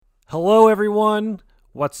Hello, everyone.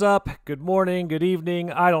 What's up? Good morning, good evening.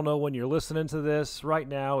 I don't know when you're listening to this. Right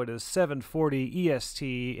now, it is 7:40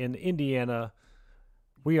 EST in Indiana.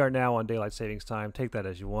 We are now on daylight savings time. Take that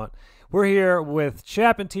as you want. We're here with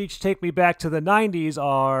Chap and Teach. Take Me Back to the 90s.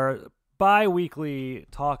 Our bi-weekly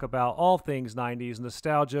talk about all things 90s,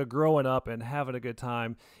 nostalgia, growing up, and having a good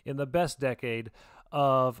time in the best decade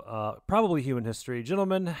of probably human history.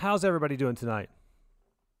 Gentlemen, how's everybody doing tonight?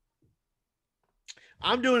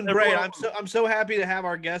 I'm doing great. I'm so happy to have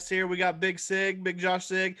our guests here. We got Big Sig, Big Josh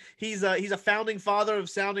Sig. He's a founding father of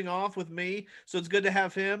Sounding Off with me, so it's good to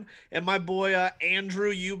have him. And my boy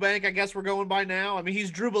Andrew Eubank. I guess we're going by now. I mean, he's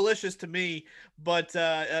Drew Belicious to me, but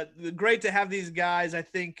great to have these guys. I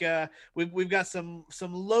think we've got some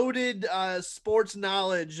loaded sports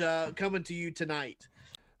knowledge coming to you tonight.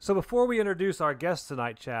 So before we introduce our guest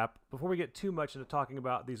tonight, Chap, before we get too much into talking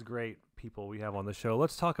about these great people we have on the show,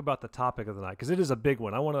 let's talk about the topic of the night because it is a big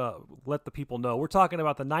one. I want to let the people know we're talking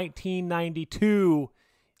about the 1992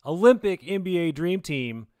 Olympic NBA Dream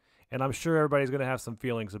Team, and I'm sure everybody's going to have some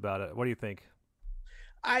feelings about it. What do you think?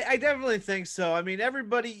 I definitely think so. I mean,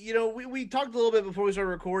 everybody, we talked a little bit before we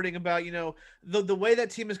started recording about, the way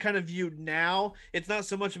that team is kind of viewed now. It's not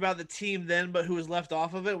so much about the team then, but who was left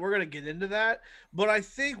off of it. We're going to get into that. But I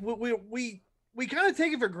think we kind of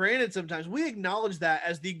take it for granted sometimes. We acknowledge that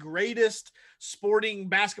as the greatest sporting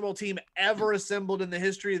basketball team ever assembled in the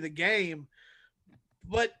history of the game.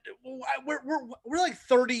 But we're like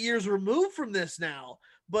 30 years removed from this now.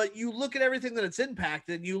 But you look at everything that it's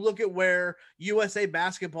impacted, you look at where USA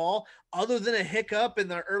basketball, other than a hiccup in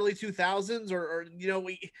the early 2000s,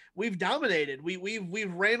 we've dominated.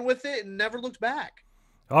 We've ran with it and never looked back.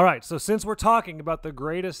 All right, so since we're talking about the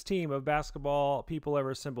greatest team of basketball people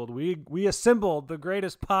ever assembled, we assembled the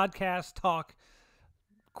greatest podcast talk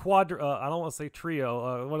I don't want to say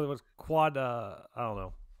trio. What was quad? I don't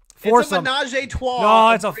know. Foursome. It's a menage a trois.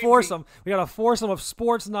 No, it's a foursome. We got a foursome of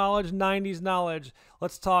sports knowledge, 90s knowledge.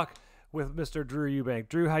 Let's talk with Mr. Drew Eubank.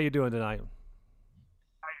 Drew, how you doing tonight?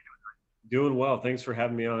 Doing well. Thanks for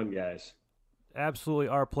having me on, guys. Absolutely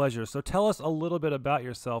our pleasure. So tell us a little bit about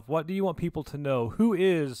yourself. What do you want people to know? Who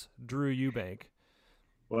is Drew Eubank?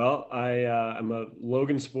 Well, I'm a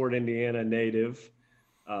Logansport, Indiana native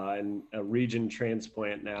and a region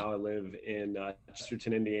transplant now. I live in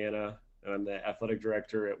Chesterton, Indiana. I'm the athletic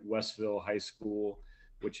director at Westville High School,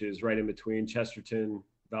 which is right in between Chesterton,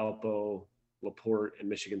 Valpo, LaPorte, and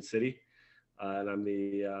Michigan City. And I'm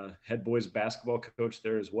the head boys basketball coach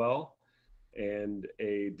there as well, and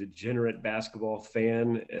a degenerate basketball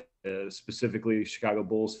fan, specifically Chicago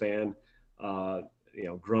Bulls fan.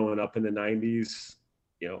 Growing up in the 90s,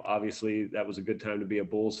 obviously that was a good time to be a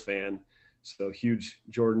Bulls fan. So huge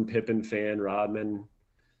Jordan Pippen fan, Rodman,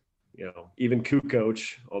 even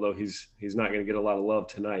Kukoc, although he's not going to get a lot of love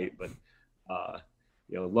tonight, but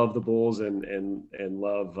love the Bulls and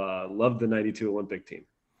love the 92 Olympic team.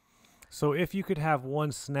 So if you could have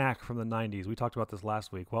one snack from the 90s, we talked about this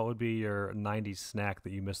last week, what would be your 90s snack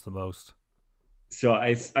that you miss the most? So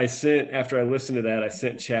I sent, after I listened to that, I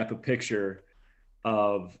sent Chap a picture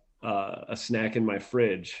of a snack in my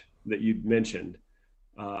fridge that you'd mentioned,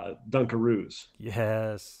 Dunkaroos.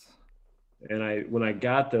 Yes. And when I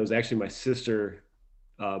got those, actually my sister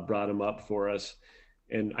brought them up for us,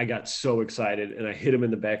 and I got so excited, and I hid them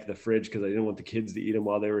in the back of the fridge because I didn't want the kids to eat them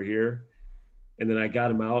while they were here. And then I got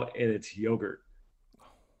them out, and it's yogurt.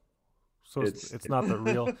 So it's not the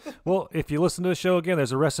real. Well, if you listen to the show again,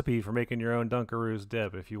 there's a recipe for making your own Dunkaroos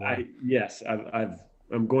dip if you want. Yes,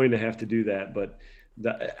 I'm going to have to do that. But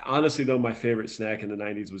honestly, though, my favorite snack in the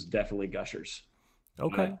 90s was definitely Gushers.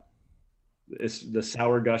 Okay. It's the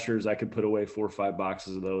sour Gushers. I could put away 4 or 5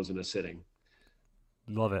 boxes of those in a sitting.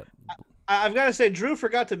 Love it. I've got to say, Drew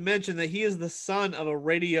forgot to mention that he is the son of a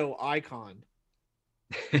radio icon.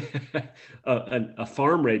 a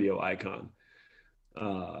farm radio icon.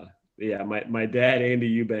 My dad,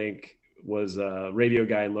 Andy Eubank, was a radio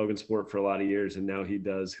guy in Logansport for a lot of years, and now he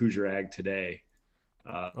does Hoosier Ag Today,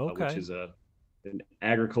 which is an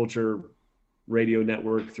agriculture radio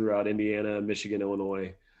network throughout Indiana, Michigan,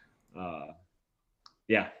 Illinois.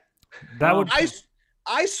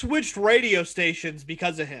 I switched radio stations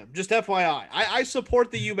because of him. Just FYI, I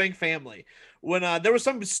support the Eubank family. When there was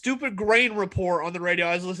some stupid grain report on the radio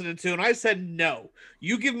I was listening to, and I said, no,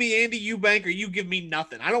 you give me Andy Eubank or you give me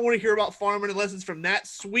nothing. I don't want to hear about farming unless it's from that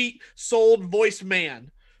sweet souled voiced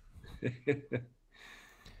man.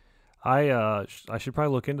 I should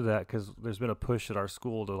probably look into that because there's been a push at our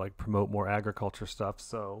school to like promote more agriculture stuff.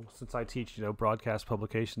 So since I teach, broadcast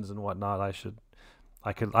publications and whatnot,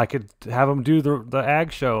 I could have them do the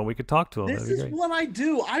ag show and we could talk to them. This is what I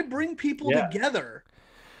do. I bring people together.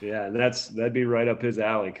 Yeah, and that'd be right up his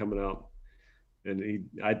alley coming out. And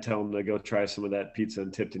I'd tell him to go try some of that pizza in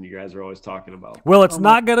Tipton you guys are always talking about. Well, it's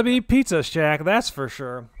not going to be Pizza Shack, that's for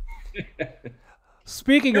sure.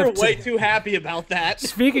 Speaking You're of way too happy about that.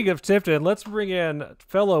 Speaking of Tipton, let's bring in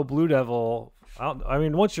fellow Blue Devil. I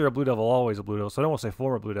mean, once you're a Blue Devil, always a Blue Devil. So I don't want to say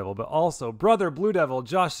former Blue Devil, but also brother Blue Devil,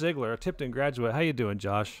 Josh Ziegler, a Tipton graduate. How you doing,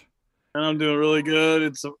 Josh? I'm doing really good.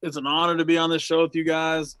 It's an honor to be on this show with you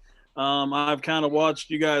guys. I've kind of watched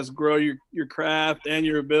you guys grow your craft and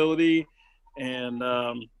your ability, and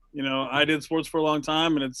I did sports for a long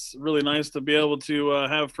time, and it's really nice to be able to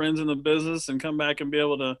have friends in the business and come back and be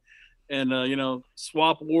able to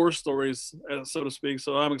swap war stories, so to speak.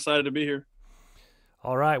 So I'm excited to be here.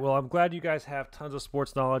 All right. Well, I'm glad you guys have tons of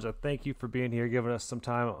sports knowledge. I thank you for being here, giving us some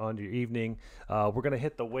time on your evening. We're going to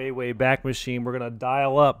hit the way back machine. We're going to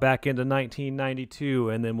dial up back into 1992,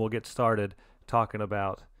 and then we'll get started talking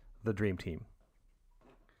about the Dream Team.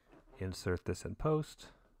 Insert this in post.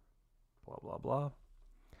 Blah, blah, blah.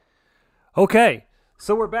 Okay.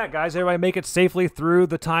 So we're back, guys. Everybody make it safely through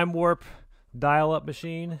the time warp dial-up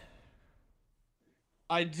machine.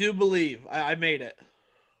 I do believe I made it.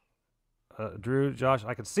 Drew, Josh,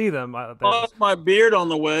 I can see them. Lost my beard on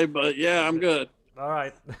the way, but yeah, I'm good. All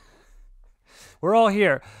right. We're all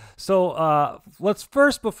here. So let's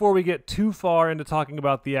first, before we get too far into talking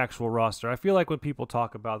about the actual roster, I feel like when people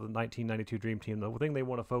talk about the 1992 Dream Team, the thing they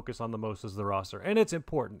want to focus on the most is the roster. And it's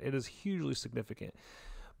important. It is hugely significant.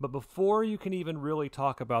 But before you can even really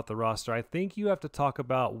talk about the roster, I think you have to talk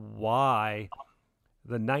about why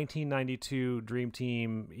the 1992 Dream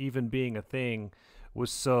Team, even being a thing, was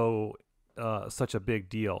such a big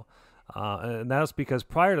deal. And that was because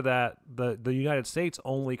prior to that, the United States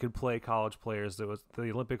only could play college players. The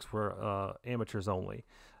Olympics were amateurs only.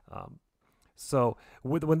 So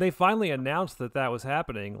when they finally announced that was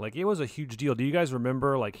happening, like, it was a huge deal. Do you guys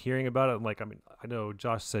remember, like, hearing about it? Like, I mean, I know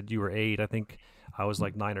Josh said you were 8. I think I was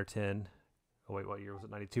like 9 or 10. Oh wait, what year was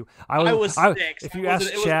it? 92. I was 6. If you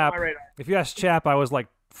asked Chap, I was like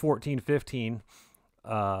 14, 15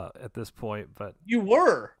 at this point. But you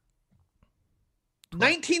were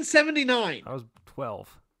 1979. I was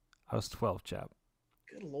 12. I was 12, Chap.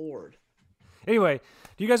 Good Lord. Anyway,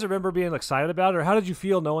 do you guys remember being excited about it, or how did you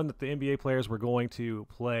feel knowing that the NBA players were going to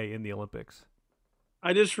play in the Olympics?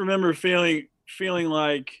 I just remember feeling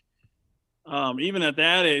like, even at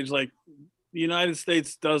that age, like, the United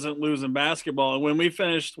States doesn't lose in basketball. And when we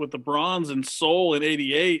finished with the bronze in Seoul in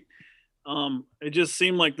 '88, it just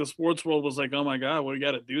seemed like the sports world was like, oh my God, we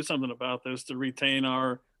got to do something about this to retain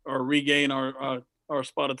or regain our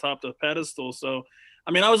spot atop the pedestal. So,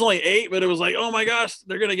 I mean, I was only 8, but it was like, oh my gosh,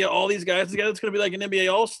 they're going to get all these guys together. It's going to be like an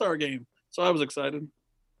NBA All-Star game. So I was excited.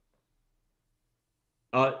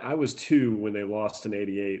 I was 2 when they lost in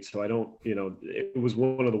 '88. So it was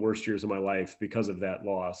one of the worst years of my life because of that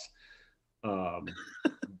loss. I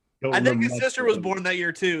think his sister was born that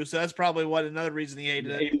year too, so that's probably another reason he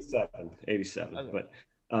hated it. 87.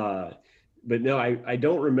 But no, I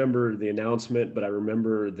don't remember the announcement, but I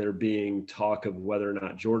remember there being talk of whether or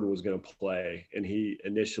not Jordan was going to play, and he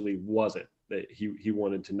initially wasn't. That he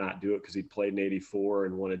wanted to not do it because he'd played in '84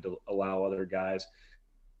 and wanted to allow other guys,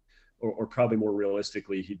 or probably more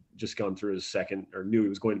realistically, he'd just gone through his second, or knew he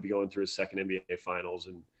was going to be going through his second NBA Finals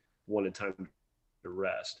and wanted time to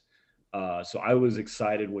rest. So I was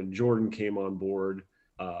excited when Jordan came on board.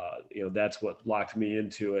 That's what locked me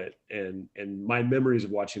into it. And my memories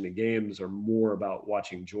of watching the games are more about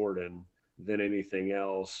watching Jordan than anything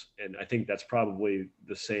else. And I think that's probably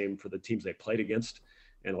the same for the teams they played against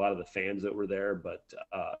and a lot of the fans that were there. But,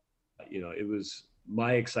 it was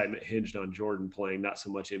my excitement hinged on Jordan playing, not so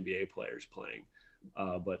much NBA players playing.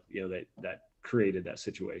 But that created that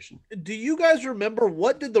situation. Do you guys remember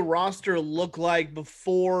what did the roster look like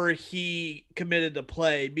before he committed to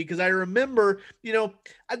play? Because I remember,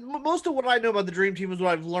 most of what I know about the Dream Team is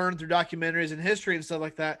what I've learned through documentaries and history and stuff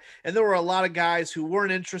like that. And there were a lot of guys who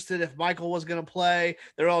weren't interested if Michael was going to play.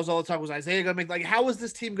 There was all the talk, was Isaiah going to make, like, how was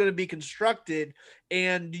this team going to be constructed?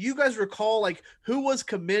 And do you guys recall, like, who was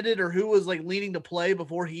committed or who was, like, leaning to play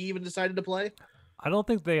before he even decided to play? I don't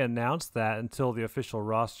think they announced that until the official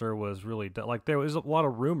roster was really done. Like, there was a lot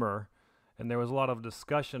of rumor and there was a lot of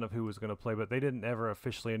discussion of who was going to play, but they didn't ever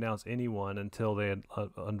officially announce anyone until they had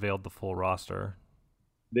unveiled the full roster.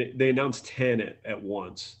 They announced 10 at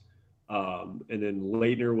once. And then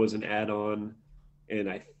Leitner was an add-on. And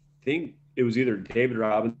I think it was either David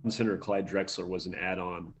Robinson or Clyde Drexler was an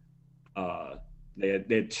add-on. They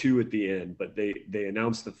had 2 at the end, but they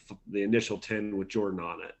announced the initial 10 with Jordan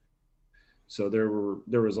on it. So there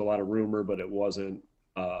was a lot of rumor, but it wasn't,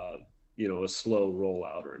 a slow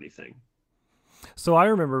rollout or anything. So I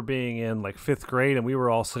remember being in like 5th grade, and we were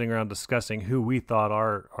all sitting around discussing who we thought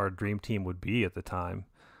our dream team would be at the time,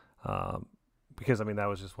 because I mean that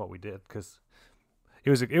was just what we did. Because it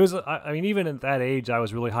was. I mean, even at that age, I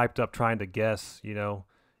was really hyped up trying to guess.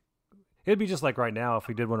 It'd be just like right now. If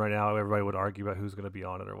we did one right now, everybody would argue about who's going to be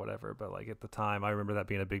on it or whatever. But like at the time, I remember that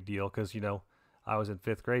being a big deal because I was in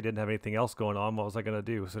 5th grade, didn't have anything else going on. What was I going to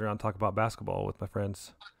do? Sit around and talk about basketball with my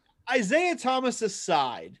friends. Isaiah Thomas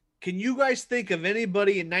aside, can you guys think of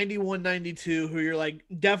anybody in 91, 92 who you're like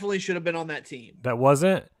definitely should have been on that team? That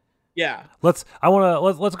wasn't. Yeah. Let's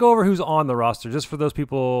go over who's on the roster just for those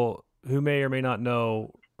people who may or may not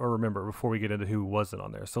know or remember before we get into who wasn't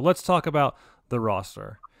on there. So let's talk about the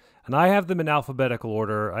roster. And I have them in alphabetical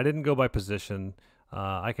order. I didn't go by position.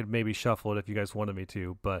 I could maybe shuffle it if you guys wanted me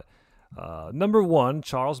to. But number 1,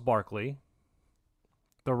 Charles Barkley,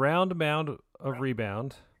 the round mound of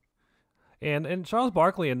rebound. And Charles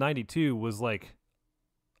Barkley in 92 was like,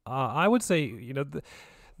 I would say,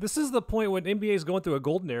 this is the point when NBA is going through a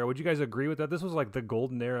golden era. Would you guys agree with that? This was like the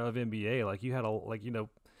golden era of NBA. Like you had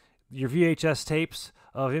your VHS tapes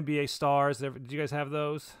of NBA stars. Did you guys have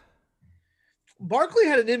those? Barkley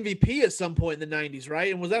had an MVP at some point in the 90s,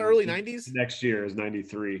 right? And was that early 90s? Next year is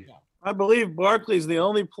 93. Yeah. I believe Barkley's the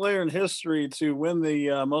only player in history to win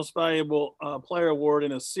the most valuable player award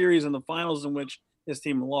in a series in the finals in which his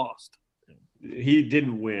team lost. He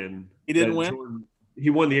didn't win. He didn't win? He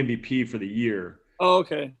won the MVP for the year. Oh,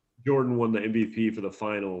 okay. Jordan won the MVP for the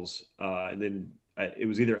finals. And then it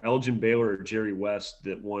was either Elgin Baylor or Jerry West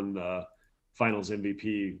that won the finals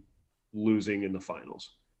MVP, losing in the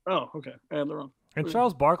finals. Oh, okay. I had the wrong. And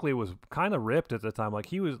Charles Barkley was kind of ripped at the time. Like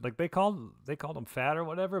he was like they called him fat or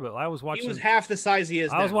whatever. But I was watching. He was half the size he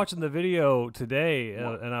is now. I was watching the video today,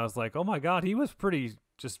 and I was like, oh my god, he was pretty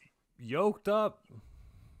just yoked up.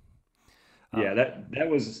 Yeah, that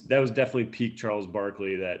was definitely peak Charles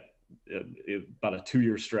Barkley. That about a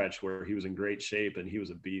 2-year stretch where he was in great shape and he was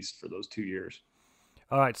a beast for those 2 years.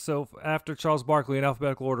 All right, so after Charles Barkley in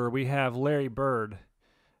alphabetical order, we have Larry Bird.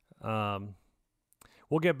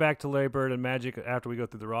 We'll get back to Larry Bird and Magic after we go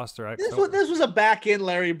through the roster. This was a back end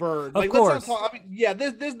Larry Bird. Of course.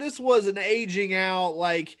 This was an aging out,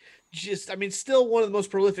 still one of the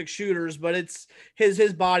most prolific shooters, but it's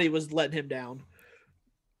his body was letting him down.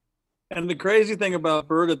 And the crazy thing about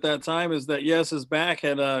Bird at that time is that yes, his back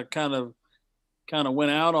had kind of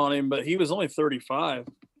went out on him, but he was only 35.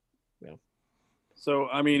 Yeah. So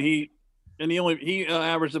I mean, he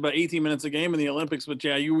averaged about 18 minutes a game in the Olympics. But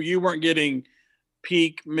yeah, you weren't getting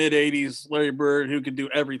peak mid 80s Larry Bird who could do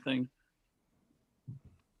everything.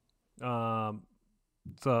 So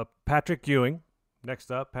Patrick Ewing,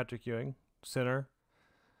 next up, Patrick Ewing, center.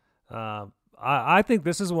 I think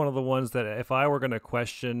this is one of the ones that if I were going to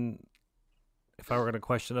question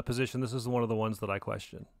a position, this is one of the ones that I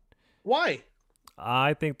question. Why?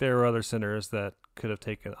 I think there are other centers that could have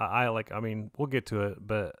taken. We'll get to it,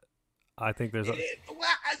 but I think there's.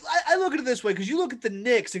 I look at it this way because you look at the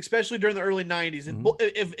Knicks, especially during the early '90s, and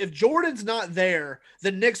if Jordan's not there,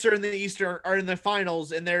 the Knicks are in the Eastern, are in the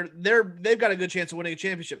finals, and they've got a good chance of winning a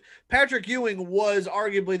championship. Patrick Ewing was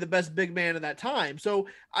arguably the best big man at that time. So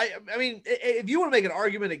I mean, if you want to make an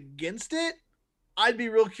argument against it, I'd be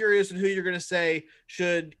real curious in who you're going to say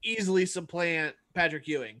should easily supplant Patrick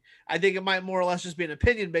Ewing. I think it might more or less just be an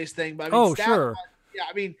opinion-based thing. But I mean, sure. Yeah,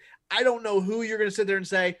 I mean, I don't know who you're going to sit there and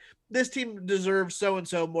say this team deserves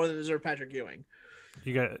so-and-so more than deserve Patrick Ewing.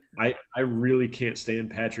 You got it. I really can't stand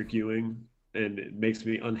Patrick Ewing, and it makes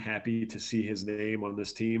me unhappy to see his name on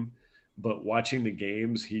this team. But watching the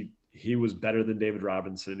games, he was better than David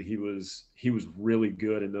Robinson. He was really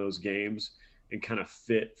good in those games and kind of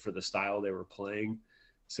fit for the style they were playing.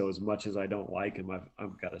 So as much as I don't like him,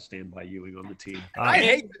 I've got to stand by Ewing on the team. I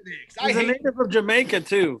hate the Knicks. He's a native of Jamaica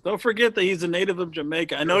too. Don't forget that he's a native of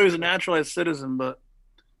Jamaica. I know he's a naturalized citizen, but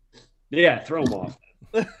yeah, throw him off.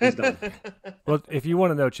 He's done. Well, if you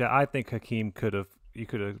want to know, Chad, I think you could have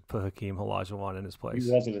put Hakeem Olajuwon in his place.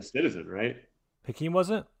 He wasn't a citizen, right? Hakeem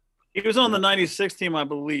wasn't? He was on the '96 team, I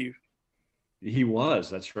believe. He was.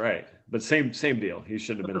 That's right. But same deal. He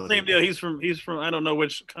shouldn't have been the on same either. deal. He's from I don't know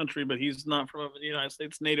which country, but he's not from the United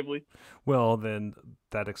States natively. Well, then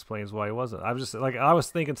that explains why he wasn't. I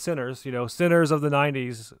was thinking centers of the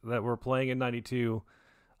 '90s that were playing in '92.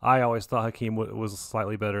 I always thought Hakeem was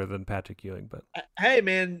slightly better than Patrick Ewing, but hey,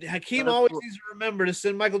 man, Hakeem always needs to remember to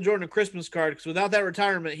send Michael Jordan a Christmas card because without that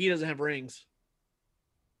retirement, he doesn't have rings.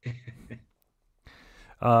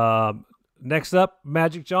 Next up,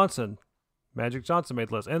 Magic Johnson. Magic Johnson made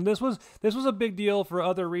the list, and this was a big deal for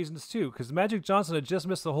other reasons too, because Magic Johnson had just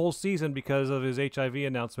missed the whole season because of his HIV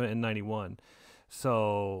announcement in '91.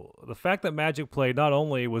 So the fact that Magic played not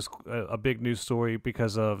only was a big news story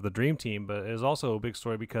because of the Dream Team, but is also a big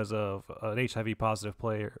story because of an HIV positive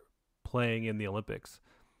player playing in the Olympics.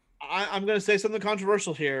 I'm going to say something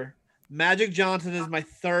controversial here. Magic Johnson is my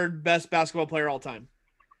third best basketball player all time.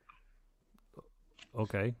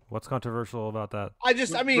 Okay, what's controversial about that? I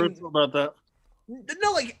mean, about that.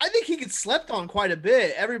 No, like I think he gets slept on quite a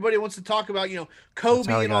bit. Everybody wants to talk about,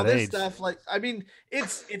 Kobe and all this stuff. Like, I mean,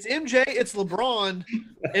 it's MJ, it's LeBron,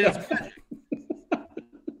 and it's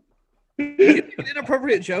an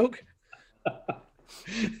inappropriate joke.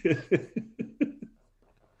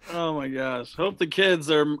 Oh my gosh! Hope the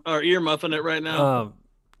kids are earmuffing it right now.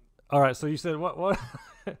 All right. So you said what?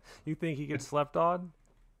 You think he gets slept on?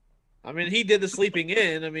 I mean, he did the sleeping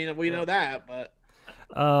in. I mean, we know that, but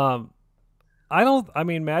I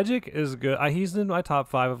mean, Magic is good. He's in my top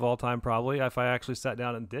 5 of all time, probably, if I actually sat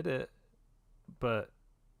down and did it. But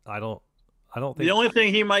I don't think the only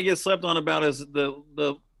thing he might get slept on about is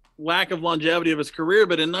the lack of longevity of his career.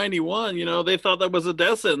 But in '91, they thought that was a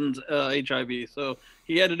death sentence, HIV. So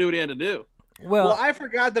he had to do what he had to do. Well, I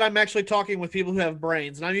forgot that I'm actually talking with people who have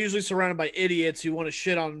brains, and I'm usually surrounded by idiots who want to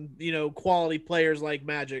shit on, quality players like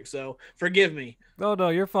Magic. So forgive me. No,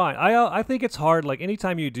 you're fine. I think it's hard. Like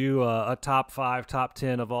anytime you do a top 5, top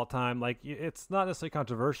 10 of all time, like it's not necessarily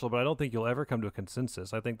controversial, but I don't think you'll ever come to a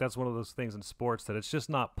consensus. I think that's one of those things in sports that it's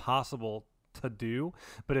just not possible to do.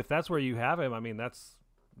 But if that's where you have him, I mean, that's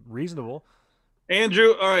reasonable.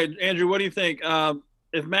 Andrew, all right, Andrew, what do you think?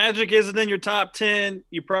 If Magic isn't in your top 10,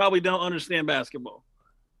 you probably don't understand basketball.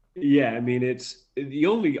 Yeah, I mean, it's the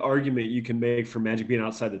only argument you can make for Magic being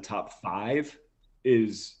outside the top 5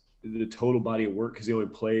 is the total body of work because he only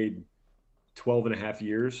played 12 and a half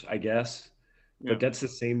years, I guess. Yeah. But that's the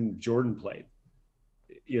same Jordan played.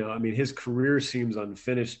 I mean, his career seems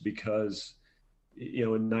unfinished because,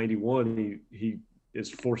 in '91, he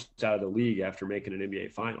is forced out of the league after making an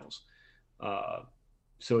NBA Finals.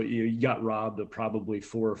 So you got robbed of probably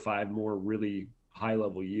 4 or 5 more really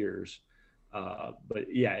high-level years. But,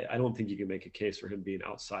 yeah, I don't think you can make a case for him being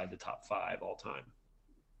outside the top 5 all time.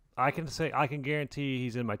 I can guarantee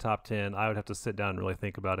he's in my top 10. I would have to sit down and really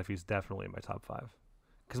think about if he's definitely in my top 5.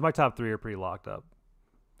 Because my top 3 are pretty locked up.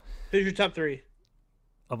 Who's your top 3?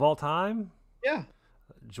 Of all time? Yeah.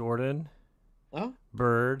 Jordan. Uh-huh.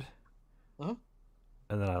 Bird. Uh-huh.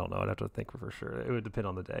 And then I don't know. I'd have to think for sure. It would depend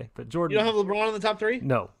on the day. But Jordan. You don't have LeBron in the top 3?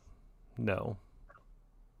 No.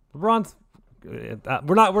 LeBron's.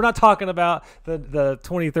 We're not talking about the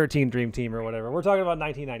 2013 Dream Team or whatever. We're talking about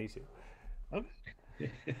 1992. Okay.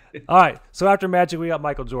 All right. So after Magic, we got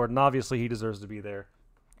Michael Jordan. Obviously, he deserves to be there.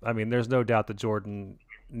 I mean, there's no doubt that Jordan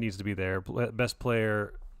needs to be there. Best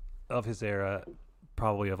player of his era,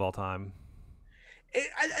 probably of all time.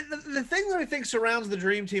 The thing that I think surrounds the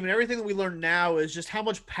Dream Team and everything that we learn now is just how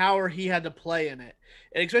much power he had to play in it.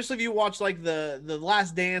 And especially if you watch like the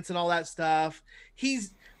Last Dance and all that stuff,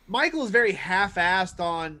 Michael is very half-assed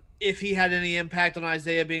on if he had any impact on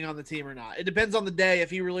Isaiah being on the team or not. It depends on the day if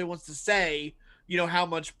he really wants to say, how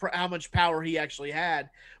much power he actually had.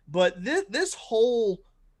 But this whole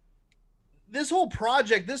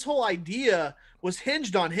project, this whole idea was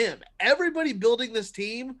hinged on him. Everybody building this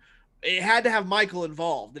team, it had to have Michael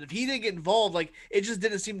involved. And if he didn't get involved, like it just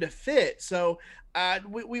didn't seem to fit. So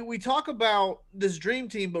we talk about this Dream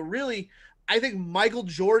Team, but really I think Michael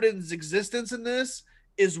Jordan's existence in this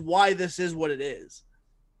is why this is what it is.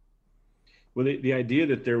 Well, the idea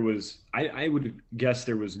that there was, I would guess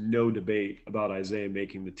there was no debate about Isaiah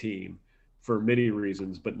making the team for many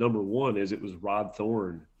reasons. But number one is it was Rod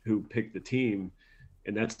Thorne who picked the team.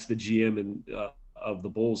 And that's the GM of the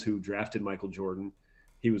Bulls who drafted Michael Jordan.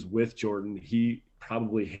 He was with Jordan. He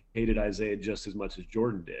probably hated Isaiah just as much as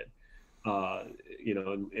Jordan did.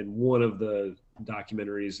 In one of the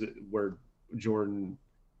documentaries where Jordan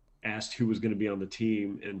asked who was going to be on the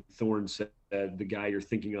team, and Thorne said, the guy you're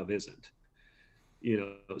thinking of isn't.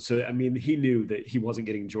 So, I mean, he knew that he wasn't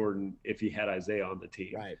getting Jordan if he had Isaiah on the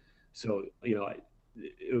team. Right. So,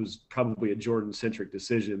 it was probably a Jordan-centric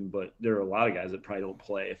decision, but there are a lot of guys that probably don't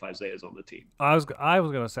play if Isaiah's on the team. I was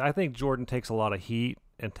going to say, I think Jordan takes a lot of heat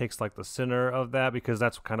and takes like the center of that because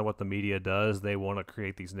that's kind of what the media does. They want to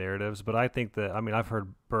create these narratives. But I think that, I've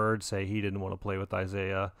heard Bird say he didn't want to play with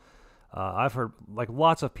Isaiah. I've heard like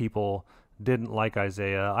lots of people didn't like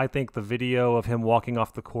Isaiah. I think the video of him walking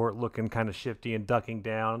off the court looking kind of shifty and ducking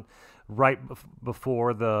down right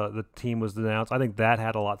before the team was announced, I think that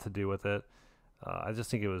had a lot to do with it. I just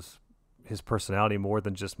think it was his personality more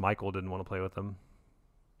than just Michael didn't want to play with him.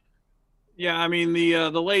 Yeah, I mean, the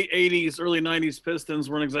late 80s, early 90s Pistons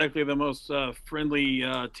weren't exactly the most friendly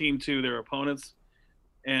team to their opponents.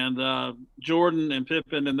 And Jordan and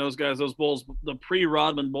Pippen and those guys, those Bulls, the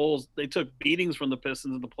pre-Rodman Bulls, they took beatings from the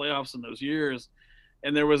Pistons in the playoffs in those years.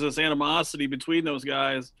 And there was this animosity between those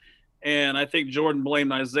guys. And I think Jordan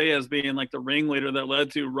blamed Isaiah as being like the ringleader that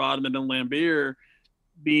led to Rodman and Lambeer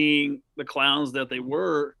being the clowns that they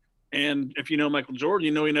were. And if you know Michael Jordan,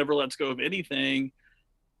 you know he never lets go of anything.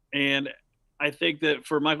 And I think that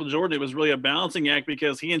for Michael Jordan, it was really a balancing act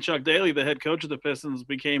because he and Chuck Daly, the head coach of the Pistons,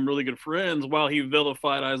 became really good friends while he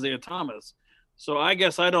vilified Isaiah Thomas. So I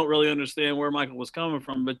guess I don't really understand where Michael was coming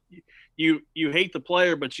from, but you hate the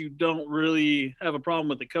player, but you don't really have a problem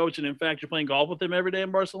with the coach. And in fact, you're playing golf with him every day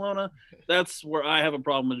in Barcelona. That's where I have a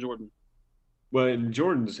problem with Jordan. Well, and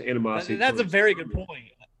Jordan's animosity. That's a very good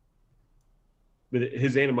point. But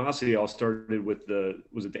his animosity all started with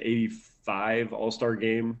was it the 85 All-Star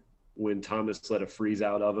game when Thomas let a freeze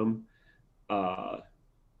out of him,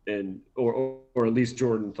 and or at least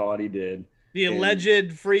Jordan thought he did. The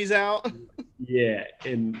alleged freeze out. Yeah,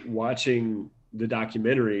 and watching the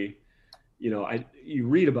documentary, you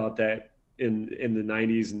read about that in the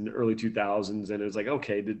 90s and early 2000s, and it was like,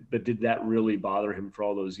 okay, but did that really bother him for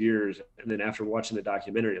all those years? And then after watching the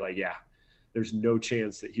documentary, like, yeah, there's no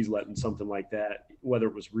chance that he's letting something like that, whether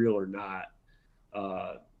it was real or not,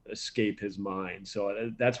 escape his mind.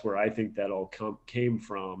 So that's where I think that all came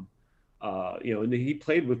from. And he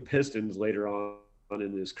played with Pistons later on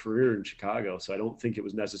in his career in Chicago. So I don't think it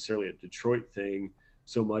was necessarily a Detroit thing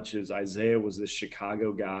so much as Isaiah was this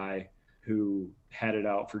Chicago guy who had it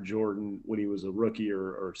out for Jordan when he was a rookie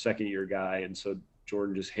or second year guy. And so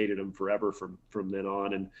Jordan just hated him forever from then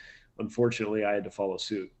on. And unfortunately I had to follow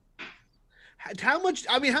suit. How much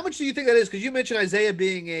do you think that is? Because you mentioned Isaiah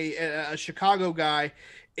being a Chicago guy,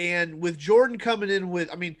 and with Jordan coming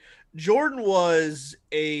in Jordan was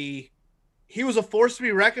he was a force to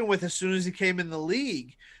be reckoned with as soon as he came in the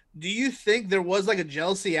league. Do you think there was like a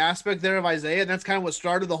jealousy aspect there of Isaiah? And that's kind of what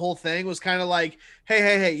started the whole thing, was kind of like,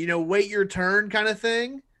 hey, wait your turn kind of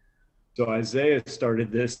thing. So Isaiah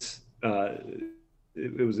started this,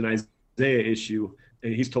 it was an Isaiah issue.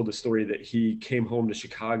 And he's told the story that he came home to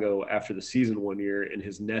Chicago after the season one year and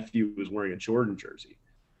his nephew was wearing a Jordan jersey.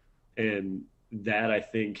 And that, I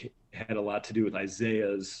think, had a lot to do with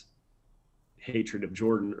Isaiah's hatred of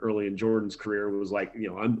Jordan early in Jordan's career. It was like,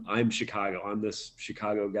 I'm Chicago. I'm this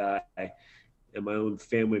Chicago guy, and my own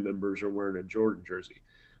family members are wearing a Jordan jersey.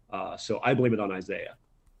 So I blame it on Isaiah.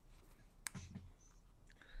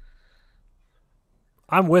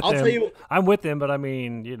 I'm with him. I'm with him, but I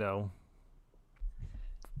mean,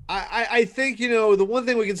 I think, the one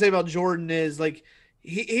thing we can say about Jordan is like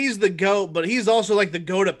he's the GOAT, but he's also like the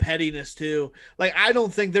GOAT of pettiness too. Like, I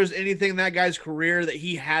don't think there's anything in that guy's career that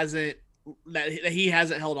he hasn't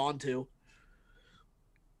held on to.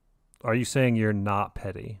 Are you saying you're not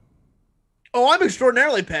petty? Oh, I'm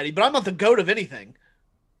extraordinarily petty, but I'm not the GOAT of anything.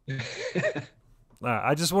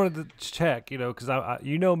 I just wanted to check, because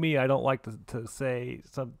you know me, I don't like to say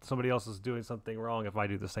somebody else is doing something wrong if I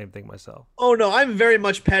do the same thing myself. Oh no, I'm very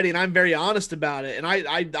much petty and I'm very honest about it. And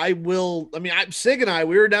I will. I mean, Sig and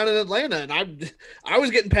we were down in Atlanta, and I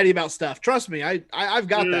was getting petty about stuff. Trust me, I've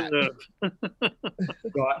got that.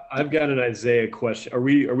 So I've got an Isaiah question. Are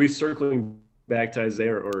we circling back to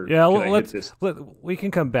Isaiah, or yeah? We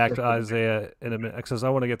can come back to Isaiah in a minute because I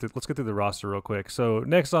want to let's get through the roster real quick. So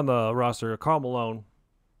next on the roster, Karl Malone.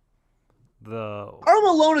 Karl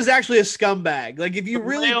Malone is actually a scumbag. Like, if you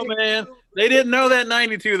really man, they didn't know that in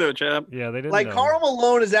 '92 though, chap. Yeah, they didn't. Like, Karl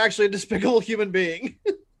Malone is actually a despicable human being.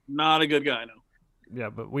 Not a good guy, no. Yeah,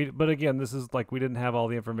 but again, this is like we didn't have all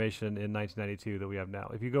the information in 1992 that we have now.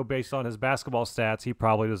 If you go based on his basketball stats, he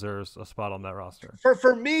probably deserves a spot on that roster.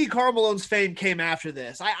 For me, Karl Malone's fame came after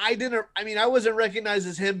this. I wasn't recognized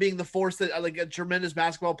as him being the force that, like, a tremendous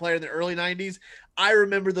basketball player in the early 90s. I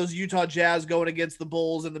remember those Utah Jazz going against the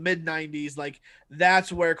Bulls in the mid 90s. Like, that's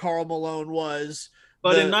where Karl Malone was.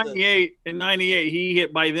 But in '98, he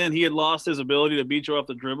had lost his ability to beat you off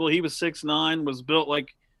the dribble. He was 6'9", was built like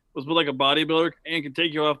a bodybuilder, and could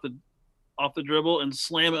take you off the dribble and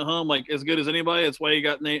slam it home like as good as anybody. That's why he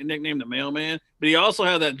got nicknamed the Mailman. But he also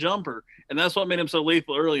had that jumper, and that's what made him so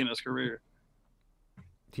lethal early in his career.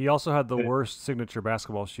 He also had the worst signature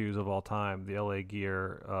basketball shoes of all time, the LA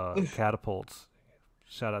Gear Catapults.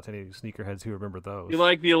 Shout out to any sneakerheads who remember those. You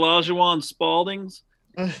like the Olajuwon Spaldings?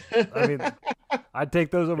 I mean, I'd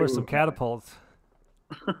take those over some Catapults.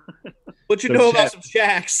 What you know about some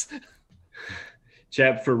Shaqs?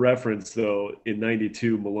 Chap, for reference, though, in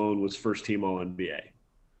 '92, Malone was first team All-NBA.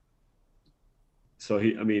 So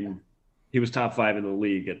he was top 5 in the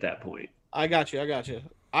league at that point. I got you.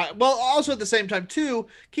 Well, also at the same time too,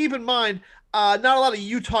 keep in mind, not a lot of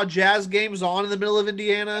Utah Jazz games on in the middle of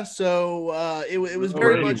Indiana, so it was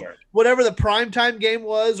very much Anywhere. whatever the primetime game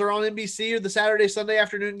was, or on NBC, or the Saturday Sunday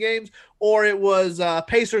afternoon games, or it was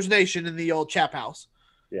Pacers Nation in the old Chap House.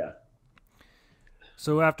 Yeah.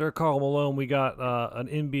 So after Karl Malone, we got an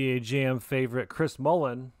NBA Jam favorite, Chris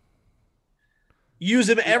Mullen. Use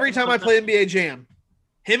him every time I play NBA Jam.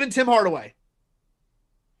 Him and Tim Hardaway.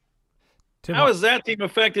 How is that team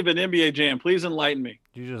effective in NBA Jam? Please enlighten me.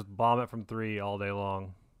 You just bomb it from 3 all day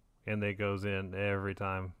long, and it goes in every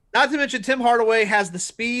time. Not to mention Tim Hardaway has the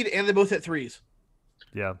speed, and they both hit threes.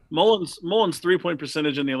 Yeah. Mullen's 3-point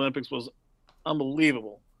percentage in the Olympics was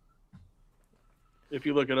unbelievable. If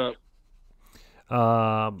you look it up.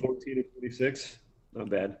 14 to 26. Not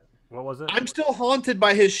bad. What was it? I'm still haunted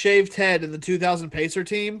by his shaved head in the 2000 Pacer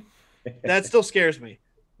team. That still scares me.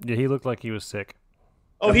 Yeah, he looked like he was sick.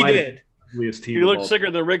 Oh, he did. He looked sicker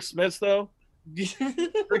than Rick Smits, though.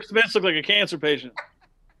 Rick Smits looked like a cancer patient.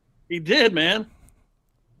 He did, man.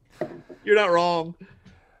 You're not wrong.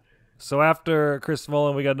 So after Chris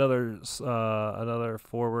Mullen, we got another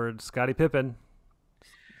forward, Scottie Pippen.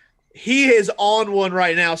 He is on one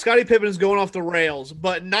right now. Scottie Pippen is going off the rails,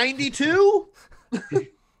 but 92?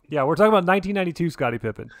 Yeah, we're talking about 1992 Scottie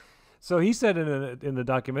Pippen. So he said in the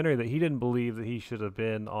documentary that he didn't believe that he should have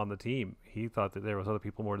been on the team. He thought that there was other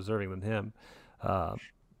people more deserving than him.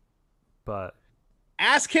 But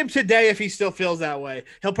ask him today if he still feels that way.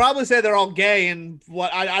 He'll probably say they're all gay and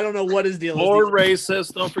what I don't know what his deal is. More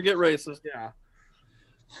racist. Don't forget racist. Yeah.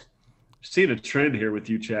 Seen a trend here with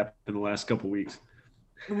you, Chap, in the last couple of weeks.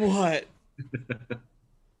 What?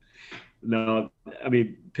 No, I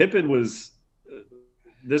mean Pippen was.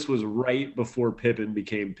 This was right before Pippen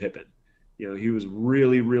became Pippen. You know, he was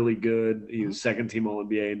really, really good. He was second team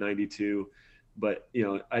All-NBA in 92. But, you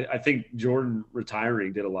know, I think Jordan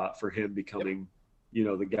retiring did a lot for him becoming, you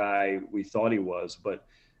know, the guy we thought he was. But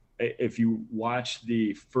if you watch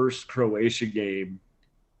the first Croatia game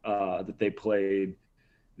that they played,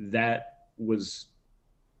 that was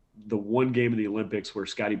the one game in the Olympics where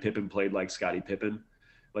Scottie Pippen played like Scottie Pippen.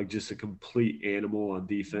 Like just a complete animal on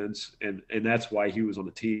defense. And that's why he was on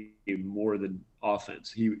the team more than offense.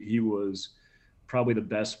 He was probably the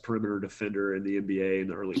best perimeter defender in the NBA in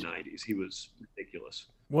the early 90s. He was ridiculous.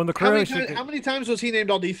 When the how many times was he named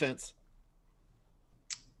all defense?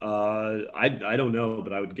 I don't know,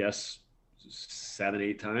 but I would guess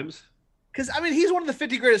 7-8 times. Because I mean he's one of the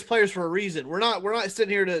 50 greatest players for a reason. We're not sitting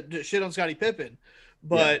here to shit on Scottie Pippen,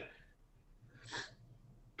 but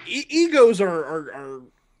egos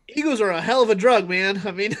are a hell of a drug, man.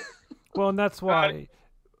 I mean, well, and that's why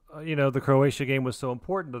you know the Croatia game was so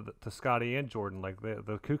important to Scottie and Jordan. Like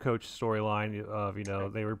the Kukoc storyline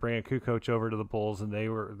of they were bringing Kukoc over to the Bulls, and they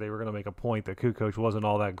were going to make a point that Kukoc wasn't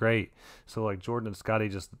all that great. So like Jordan and Scottie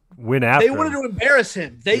just went after. They wanted to embarrass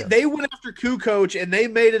him. They went after Kukoc, and they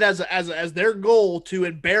made it as their goal to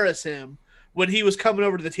embarrass him when he was coming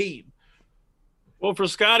over to the team. Well, for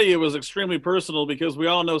Scottie, it was extremely personal because we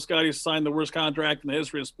all know Scottie signed the worst contract in the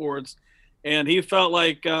history of sports. And he felt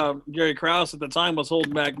like Gary Krause at the time was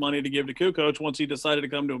holding back money to give to Kukoc once he decided to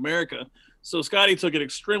come to America. So Scottie took it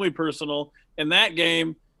extremely personal. In that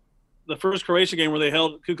game, the first Croatia game where they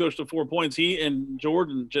held Kukoc to 4 points, he and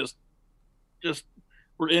Jordan just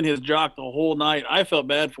were in his jock the whole night. I felt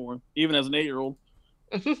bad for him, even as an 8-year-old.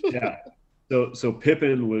 Yeah. So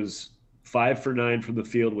Pippen was 5 for 9 from the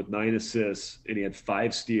field with 9 assists, and he had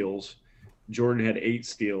 5 steals. Jordan had 8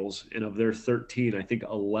 steals, and of their 13, I think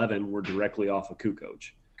 11 were directly off of Kukoc.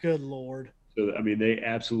 Good Lord. So, I mean, they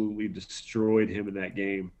absolutely destroyed him in that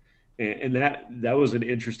game. And that was an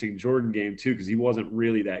interesting Jordan game, too, because he wasn't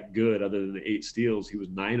really that good other than the 8 steals. He was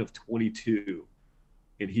 9 of 22,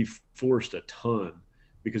 and he forced a ton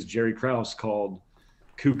because Jerry Krause called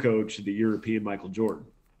Kukoc the European Michael Jordan.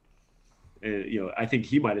 And, I think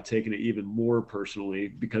he might have taken it even more personally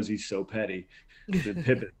because he's so petty than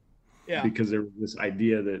Pippen. Yeah. Because there was this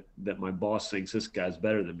idea that my boss thinks this guy's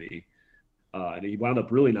better than me. And he wound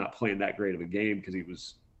up really not playing that great of a game because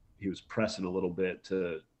he was pressing a little bit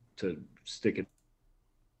to stick it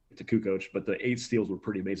to Kukoc. But the 8 steals were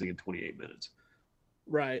pretty amazing in 28 minutes.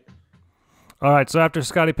 Right. All right, so after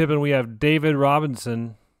Scottie Pippen, we have David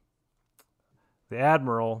Robinson, the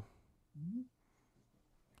Admiral.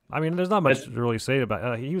 I mean, there's not much to really say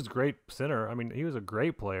about it. He was a great center. I mean, he was a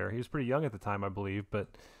great player. He was pretty young at the time, I believe. But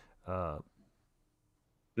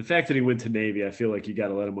the fact that he went to Navy, I feel like you got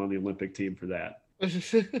to let him on the Olympic team for that.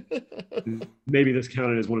 Maybe this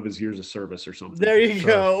counted as one of his years of service or something. There you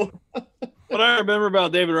go. What I remember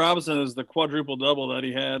about David Robinson is the quadruple double that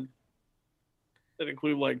he had. That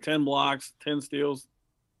included like 10 blocks, 10 steals.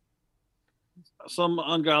 some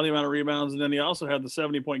ungodly amount of rebounds, and then he also had the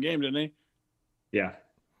 70-point game, didn't he? Yeah.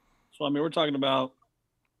 So I mean, we're talking about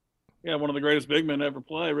one of the greatest big men to ever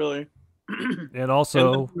play, really. And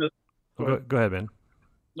also, go go ahead, man.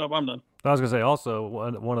 No, I'm done. I was gonna say also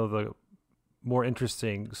one of the more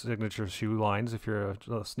interesting signature shoe lines, if you're a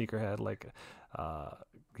sneakerhead, like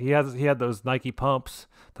he had those Nike pumps,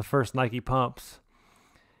 the first Nike pumps,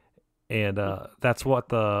 and that's what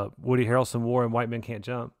the Woody Harrelson wore in White Men Can't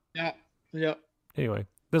Jump. Yeah. Anyway,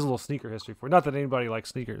 there's a little sneaker history for it. Not that anybody likes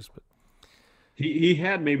sneakers, but He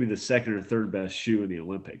had maybe the second or third best shoe in the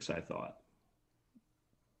Olympics, I thought.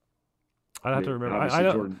 I'd have to remember. I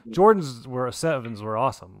obviously know Jordan's sevens were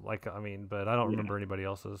awesome. Like, I mean, but I don't remember anybody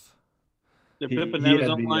else's. Did Pippen have his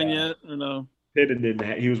own line yet, or no? Pippen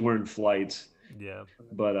didn't. He was wearing flights. Yeah.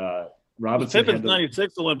 But Robinson. Pippen's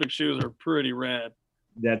 '96 Olympic shoes are pretty rad.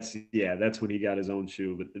 That's when he got his own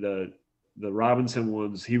shoe. But the Robinson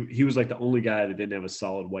ones, he was like the only guy that didn't have a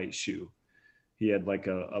solid white shoe. He had like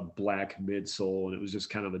a black midsole, and it was just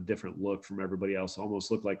kind of a different look from everybody else. Almost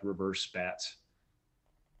looked like reverse spats.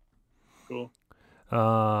 Cool.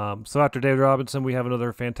 So after David Robinson, we have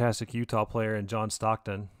another fantastic Utah player in John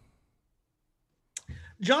Stockton.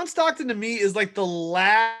 John Stockton to me is like the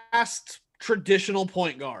last traditional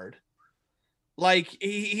point guard. Like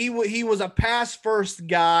he was a pass first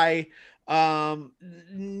guy.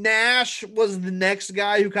 Nash was the next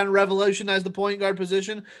guy who kind of revolutionized the point guard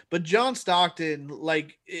position, but John Stockton,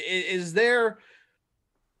 like, is there?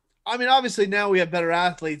 I mean, obviously now we have better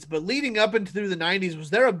athletes, but leading up into through the 90s,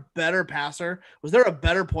 was there a better passer? Was there a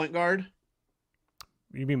better point guard?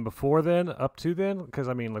 You mean before then, up to then? Because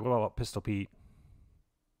I mean, like, what about Pistol Pete?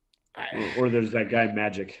 Or there's that guy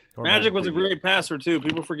Magic. Magic was a great passer too.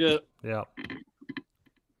 People forget. Yeah.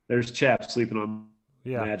 There's Chap sleeping on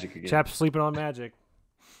Magic again. Chap sleeping on Magic.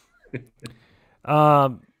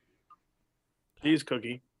 He's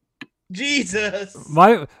Cookie. Jesus.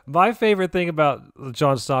 My favorite thing about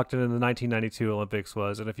John Stockton in the 1992 Olympics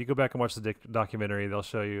was, and if you go back and watch the documentary, they'll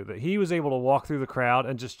show you that he was able to walk through the crowd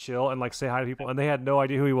and just chill and like say hi to people, and they had no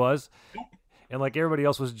idea who he was, and like everybody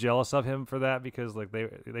else was jealous of him for that because like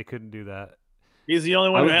they couldn't do that. He's the only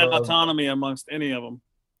one who had autonomy amongst any of them.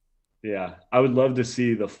 Yeah, I would love to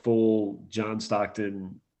see the full John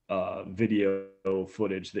Stockton video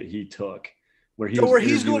footage that he took. Where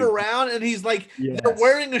he's going around and he's like, they're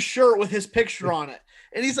wearing a shirt with his picture on it.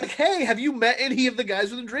 And he's like, hey, have you met any of the guys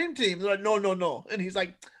with the Dream Team? They're like, no. And he's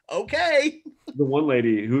like, okay. The one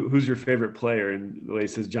lady, who's your favorite player? And the lady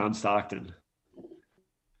says, John Stockton.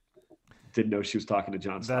 Didn't know she was talking to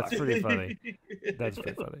John Stockton. That's pretty funny. That's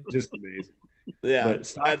pretty funny. Just amazing. Yeah. But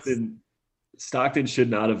Stockton should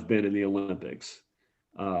not have been in the Olympics.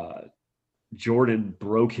 Jordan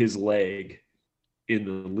broke his leg in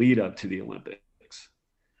the lead up to the Olympics.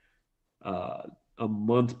 A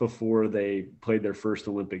month before they played their first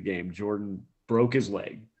Olympic game, Jordan broke his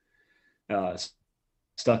leg,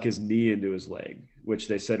 stuck his knee into his leg, which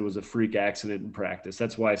they said was a freak accident in practice.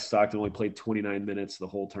 That's why Stockton only played 29 minutes the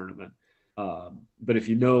whole tournament. But if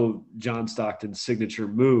you know John Stockton's signature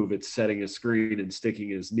move, it's setting a screen and sticking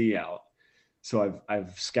his knee out. So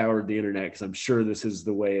I've scoured the internet because I'm sure this is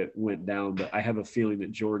the way it went down, but I have a feeling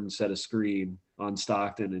that Jordan set a screen on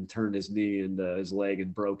Stockton and turned his knee into his leg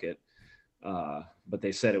and broke it. But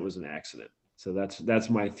they said it was an accident. So that's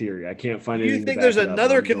my theory. I can't find anything. You think there's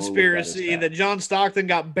another conspiracy that John Stockton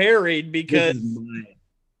got buried because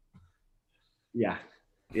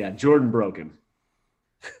Jordan broke him.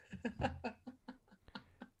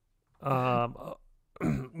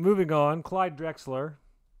 Moving on, Clyde Drexler.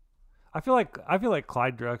 I feel like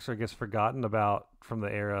Clyde Drexler gets forgotten about from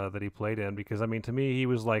the era that he played in because I mean to me he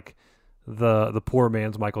was like the poor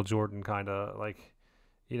man's Michael Jordan kind of like,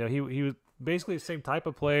 you know, he was basically the same type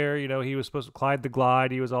of player. You know, he was supposed to Clyde the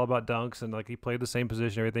Glide. He was all about dunks and like he played the same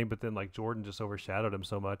position and everything, but then like Jordan just overshadowed him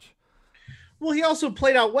so much. Well, he also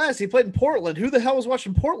played out west. He played in Portland. Who the hell was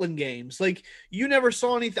watching Portland games? Like, you never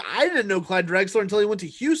saw anything. I didn't know Clyde Drexler until he went to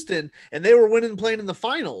Houston, and they were winning and playing in the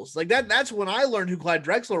finals. Like that's when I learned who Clyde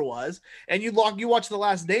Drexler was. And you watch The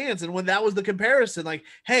Last Dance, and when that was the comparison, like,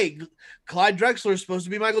 hey, Clyde Drexler is supposed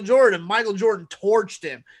to be Michael Jordan. And Michael Jordan torched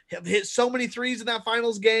him. Hit so many threes in that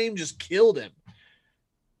finals game, just killed him.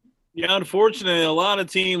 Yeah, unfortunately, a lot of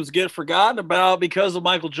teams get forgotten about because of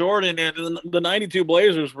Michael Jordan, and the 92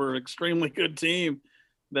 Blazers were an extremely good team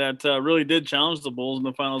that really did challenge the Bulls in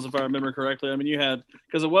the finals, if I remember correctly. I mean, you had –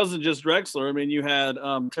 because it wasn't just Drexler. I mean, you had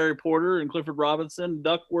Terry Porter and Clifford Robinson,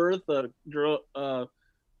 Duckworth,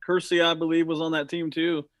 Kersey, I believe, was on that team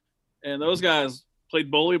too. And those guys played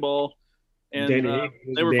bully ball, and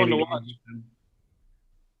they were fun to watch.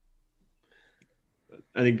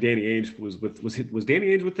 I think Danny Ainge was Danny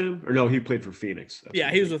Ainge with them, or no? He played for Phoenix.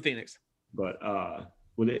 Yeah, he was with Phoenix. But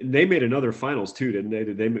when they made another finals too, didn't they?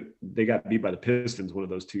 They got beat by the Pistons one of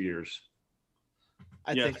those 2 years.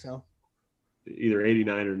 I think so. Either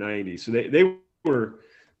 89 or 90. So they were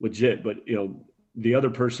legit. But the other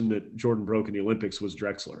person that Jordan broke in the Olympics was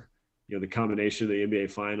Drexler. The combination of the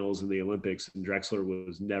NBA Finals and the Olympics, and Drexler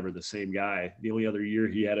was never the same guy. The only other year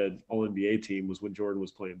he had an All-NBA team was when Jordan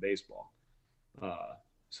was playing baseball.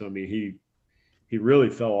 So I mean, he really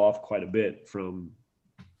fell off quite a bit from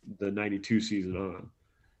the 92 season on.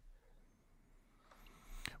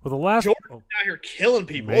 Well, the last Jordan's out here killing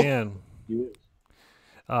people. Man.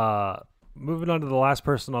 Moving on to the last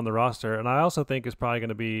person on the roster, and I also think is probably going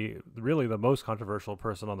to be really the most controversial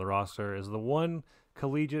person on the roster, is the one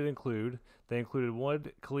collegiate include. They included one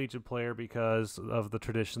collegiate player because of the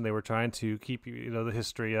tradition they were trying to keep, the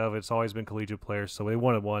history of. It's always been collegiate players, so they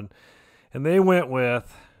wanted one. And they went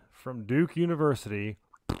with, from Duke University,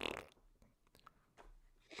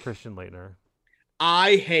 Christian Laettner.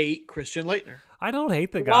 I hate Christian Laettner. I don't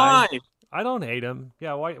hate the guy. Why? I don't hate him.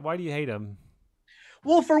 Yeah, why do you hate him?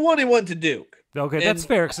 Well, for one, he went to Duke. Okay, that's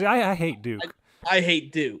fair, because I hate Duke. I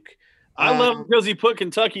hate Duke. I love him because he put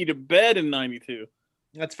Kentucky to bed in '92.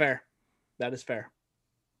 That's fair. That is fair.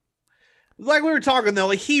 Like we were talking, though,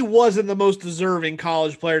 he wasn't the most deserving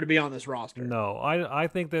college player to be on this roster. No, I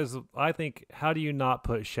think how do you not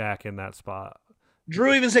put Shaq in that spot?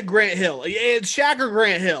 Drew even said Grant Hill. It's Shaq or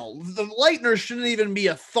Grant Hill. The Laettner shouldn't even be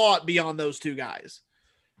a thought beyond those two guys.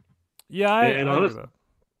 Yeah, and honestly,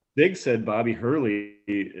 Big said Bobby Hurley,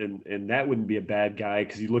 and that wouldn't be a bad guy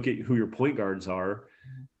because you look at who your point guards are.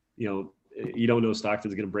 You don't know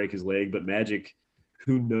Stockton's going to break his leg, but Magic,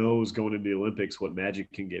 who knows going into the Olympics what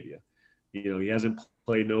Magic can give you. He hasn't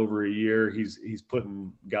played in over a year. He's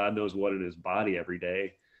putting God knows what in his body every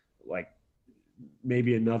day. Like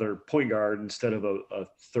maybe another point guard instead of a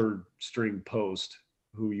third string post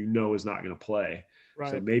who is not going to play.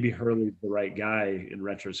 Right. So maybe Hurley's the right guy in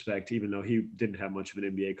retrospect, even though he didn't have much of an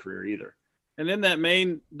NBA career either. And in that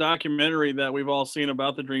main documentary that we've all seen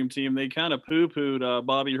about the Dream Team, they kind of poo-pooed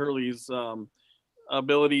Bobby Hurley's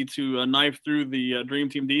ability to knife through the Dream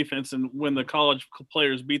Team defense, and when the college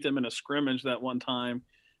players beat them in a scrimmage that one time.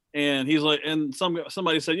 And he's like, and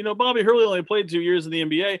somebody said, Bobby Hurley only played 2 years in the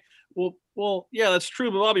NBA. Well, yeah, that's true.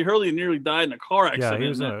 But Bobby Hurley nearly died in a car accident. Yeah, he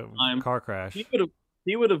was in a car crash.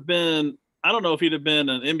 He would have been. I don't know if he'd have been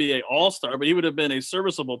an NBA All-Star, but he would have been a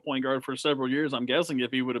serviceable point guard for several years, I'm guessing, if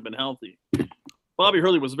he would have been healthy. Bobby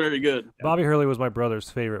Hurley was very good. Bobby Hurley was my brother's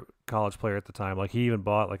favorite college player at the time. Like, he even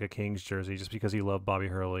bought like a Kings jersey just because he loved Bobby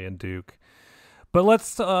Hurley and Duke. But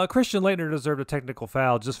Christian Laettner deserved a technical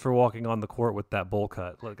foul just for walking on the court with that bowl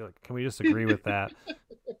cut. Like, can we just agree with that?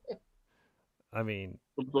 I mean,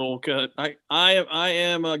 the bowl cut. I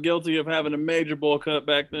am guilty of having a major bowl cut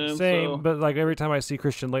back then. Same, so. But like every time I see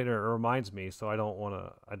Christian Laettner, it reminds me. So I don't want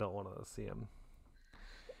to see him.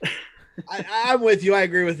 I'm with you. I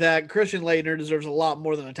agree with that. Christian Laettner deserves a lot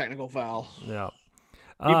more than a technical foul. Yeah.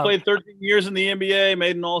 He played 13 years in the NBA,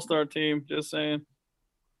 made an All-Star team. Just saying.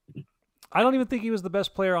 I don't even think he was the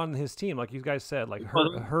best player on his team, like you guys said. Like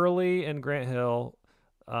Hurley and Grant Hill,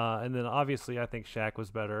 and then obviously I think Shaq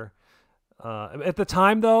was better. At the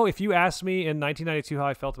time, though, if you asked me in 1992 how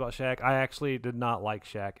I felt about Shaq, I actually did not like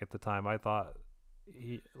Shaq at the time. I thought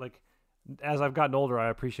as I've gotten older, I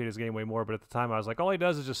appreciate his game way more. But at the time, I was like, all he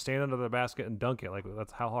does is just stand under the basket and dunk it. Like,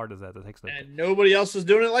 that's how hard is that? That takes and nobody else is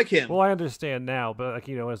doing it like him. Well, I understand now, but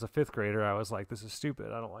as a fifth grader, I was like, this is stupid.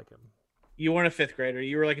 I don't like him. You weren't a fifth grader.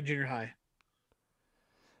 You were like a junior high.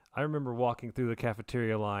 I remember walking through the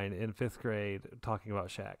cafeteria line in fifth grade talking about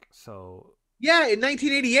Shaq. So yeah, in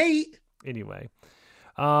 1988. Anyway,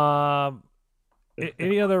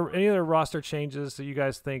 any other roster changes that you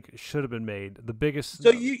guys think should have been made? The biggest.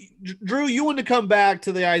 So Drew, you want to come back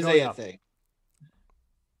to the Isaiah thing?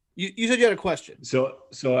 You said you had a question. So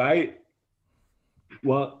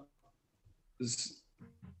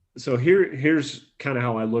here's kind of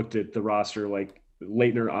how I looked at the roster. Like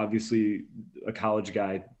Laettner, obviously a college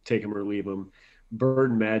guy, take him or leave him.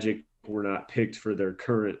 Bird and Magic were not picked for their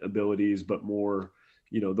current abilities, but more.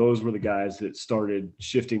 Those were the guys that started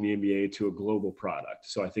shifting the NBA to a global product.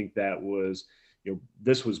 So I think that was,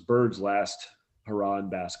 this was Bird's last hurrah in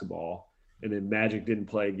basketball. And then Magic didn't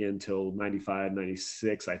play again until 95,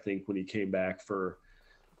 96, I think, when he came back for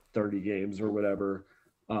 30 games or whatever,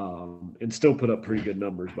 and still put up pretty good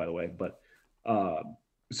numbers, by the way. But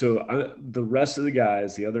the rest of the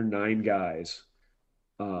guys, the other 9 guys,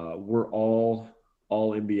 were all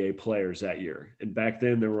NBA players that year. And back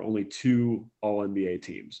then there were only 2 all NBA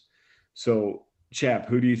teams. So Chap,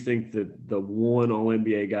 who do you think that the one All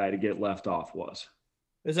NBA guy to get left off was?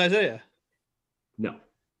 It's Isaiah. No.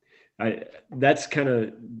 That's kind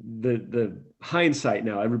of the hindsight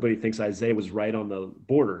now. Everybody thinks Isaiah was right on the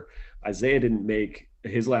border. Isaiah didn't make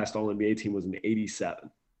his last All NBA team was in '87.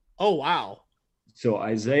 Oh wow. So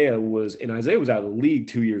Isaiah was out of the league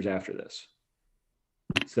 2 years after this.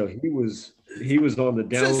 So he was on the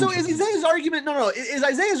down. So is Isaiah's argument? No. Is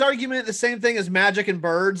Isaiah's argument the same thing as Magic and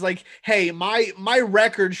Birds? Like, hey, my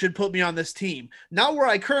record should put me on this team, not where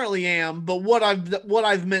I currently am, but what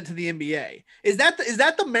I've meant to the NBA. Is that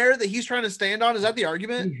the merit that he's trying to stand on? Is that the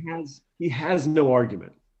argument? He has no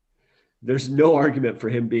argument. There's no argument for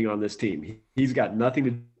him being on this team. He's got nothing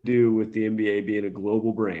to do with the NBA being a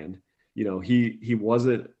global brand. You know, he was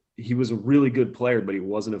a really good player, but he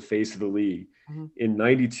wasn't a face of the league. Mm-hmm. In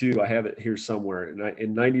 '92, I have it here somewhere.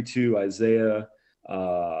 In '92, Isaiah,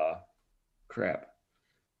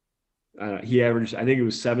 he averaged, I think it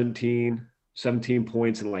was 17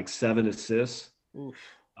 points and like 7 assists.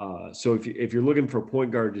 So if you're looking for a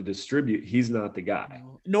point guard to distribute, he's not the guy.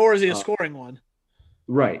 Nor is he a scoring one.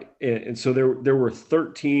 Right. And so there were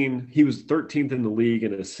 13. He was 13th in the league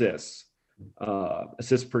in assists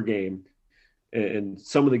per game. And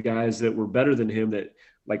some of the guys that were better than him, that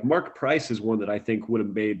like Mark Price is one that I think would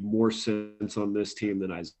have made more sense on this team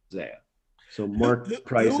than Isaiah. So Mark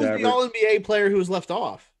Price. Who was the All-NBA player who was left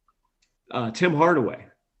off? Tim Hardaway.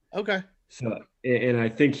 Okay. So, and I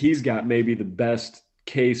think he's got maybe the best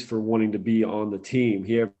case for wanting to be on the team.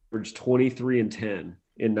 He averaged 23 and 10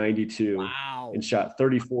 in '92. Wow. And shot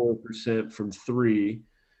 34% from three,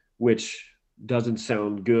 which doesn't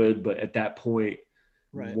sound good, but at that point,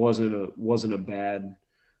 right, wasn't a bad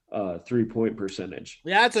 3-point percentage.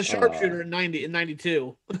 Yeah, it's a sharpshooter in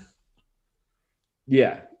 92.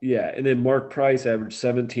 Yeah. And then Mark Price averaged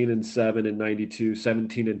 17 and 7 in '92,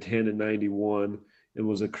 17 and 10 in '91, and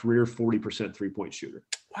was a career 40% 3-point shooter.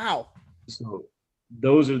 Wow. So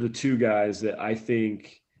those are the two guys that I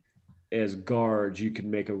think as guards you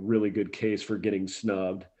can make a really good case for getting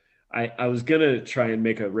snubbed. I was going to try and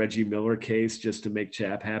make a Reggie Miller case just to make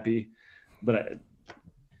Chap happy, but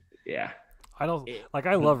I love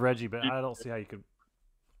Reggie, but I don't see how you could.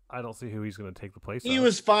 I don't see who he's going to take the place. He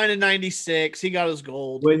was fine in '96. He got his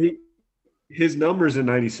gold. His numbers in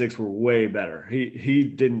 '96 were way better. He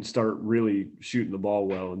didn't start really shooting the ball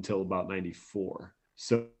well until about '94.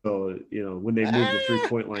 So when they moved the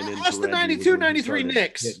 3-point line into that's the '92, '93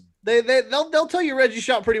 Knicks. They'll tell you Reggie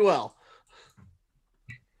shot pretty well.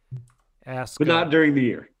 But not during the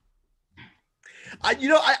year.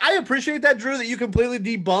 I appreciate that, Drew, that you completely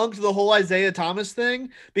debunked the whole Isaiah Thomas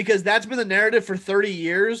thing, because that's been the narrative for 30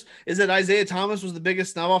 years, is that Isaiah Thomas was the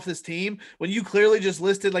biggest snub off this team, when you clearly just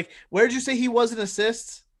listed, like, where did you say he was in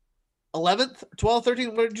assists? 11th, 12th,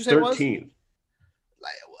 13th? Where did you say 13th. It was?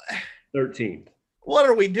 13th. What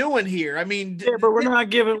are we doing here? I mean, but we're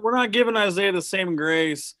not giving Isaiah the same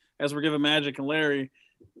grace as we're giving Magic and Larry.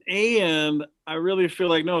 And I really feel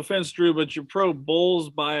like, no offense, Drew, but your pro Bulls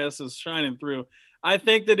bias is shining through. I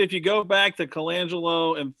think that if you go back to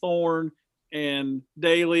Colangelo and Thorne and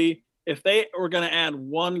Daly, if they were going to add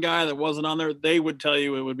one guy that wasn't on there, they would tell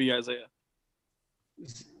you it would be Isaiah.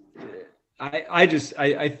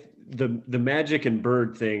 The Magic and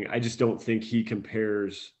Bird thing, I just don't think he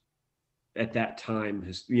compares at that time,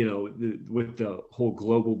 with the whole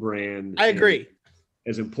global brand. I agree.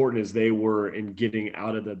 As important as they were in getting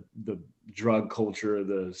out of the drug culture of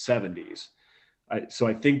the 70s. So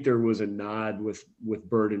I think there was a nod with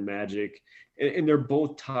Bird and Magic, and they're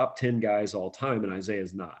both top 10 guys all time, and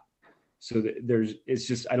Isaiah's not. So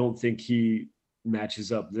I don't think he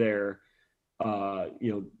matches up there.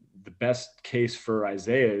 The best case for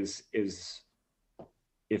Isaiah is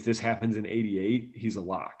if this happens in '88, he's a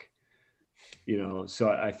lock. So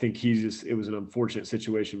I think it was an unfortunate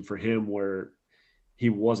situation for him where he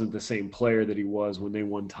wasn't the same player that he was when they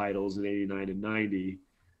won titles in '89 and '90.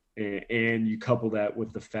 And you couple that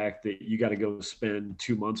with the fact that you got to go spend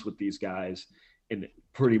 2 months with these guys, and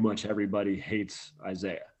pretty much everybody hates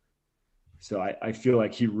Isaiah. So I feel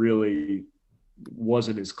like he really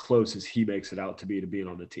wasn't as close as he makes it out to being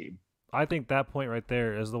on the team. I think that point right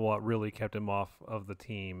there is what really kept him off of the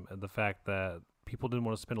team, and the fact that people didn't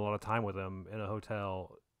want to spend a lot of time with him in a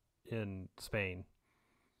hotel in Spain.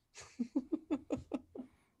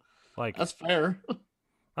 Like, that's fair.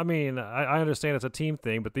 I mean, I understand it's a team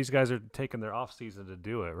thing, but these guys are taking their off season to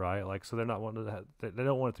do it, right? Like, so they're not wanting to they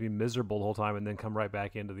don't want it to be miserable the whole time and then come right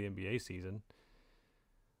back into the NBA season.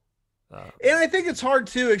 And I think it's hard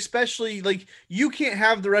too, especially like you can't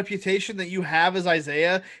have the reputation that you have as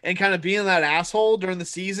Isaiah and kind of being that asshole during the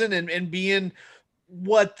season and being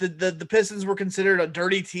what the Pistons were considered a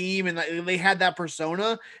dirty team and they had that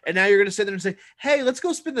persona, and now you're going to sit there and say, hey, let's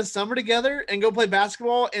go spend the summer together and go play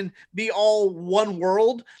basketball and be all one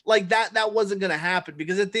world. Like that wasn't going to happen,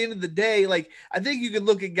 because at the end of the day, like, I think you could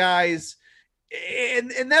look at guys,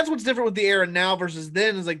 and that's what's different with the era now versus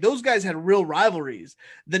then, is like those guys had real rivalries.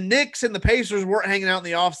 The Knicks and the Pacers weren't hanging out in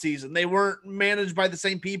the offseason. They weren't managed by the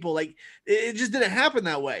same people. Like, it just didn't happen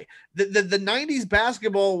that way. The 90s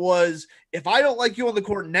basketball was, if I don't like you on the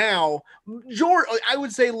court now, I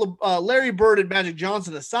would say Larry Bird and Magic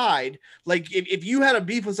Johnson aside, like if you had a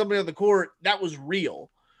beef with somebody on the court, that was real.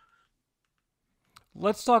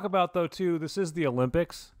 Let's talk about, though, too, this is the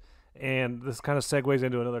Olympics. And this kind of segues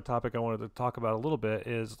into another topic I wanted to talk about a little bit,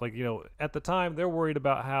 is like, at the time they're worried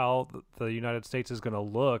about how the United States is going to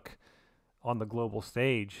look on the global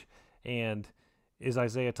stage. And is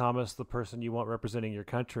Isaiah Thomas the person you want representing your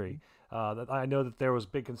country? I know that there was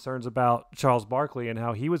big concerns about Charles Barkley and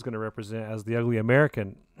how he was going to represent as the ugly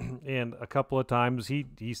American. And a couple of times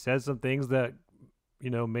he said some things that,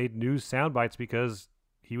 made news sound bites because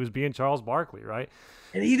he was being Charles Barkley, right?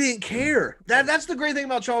 And he didn't care. That's the great thing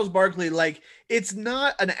about Charles Barkley. Like, it's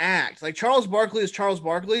not an act. Like, Charles Barkley is Charles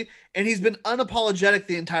Barkley, and he's been unapologetic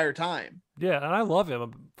the entire time. Yeah, and I love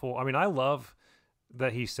him. I love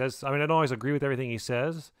that he says. I don't always agree with everything he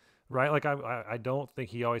says, right? Like, I don't think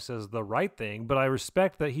he always says the right thing, but I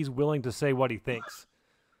respect that he's willing to say what he thinks.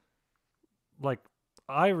 Like,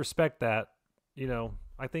 I respect that.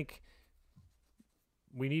 I think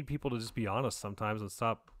we need people to just be honest sometimes and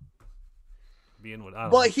stop being what I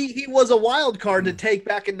don't know. He was a wild card to take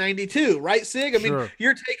back in '92, right, Sig? I Sure. mean,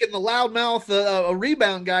 you're taking the loudmouth, a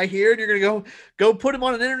rebound guy here, and you're going to go put him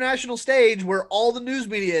on an international stage where all the news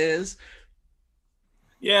media is.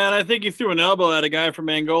 Yeah, and I think he threw an elbow at a guy from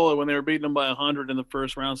Angola when they were beating him by 100 in the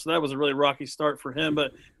first round. So that was a really rocky start for him.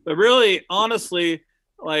 But really, honestly,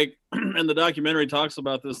 like, and the documentary talks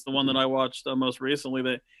about this, the one that I watched most recently,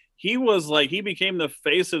 that he became the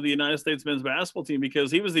face of the United States men's basketball team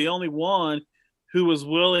because he was the only one who was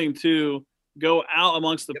willing to go out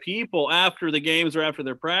amongst the people after the games or after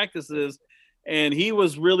their practices. And he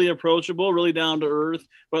was really approachable, really down to earth.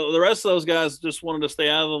 But the rest of those guys just wanted to stay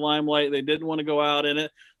out of the limelight. They didn't want to go out in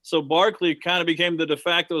it. So Barkley kind of became the de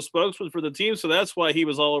facto spokesman for the team. So that's why he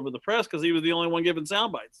was all over the press, because he was the only one giving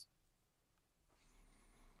sound bites.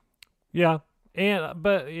 Yeah.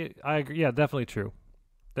 But I agree. Yeah, definitely true.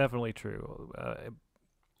 Definitely true.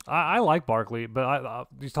 I like Barkley, but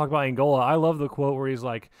he's talking about Angola. I love the quote where he's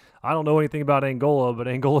like, I don't know anything about Angola, but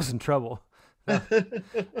Angola's in trouble.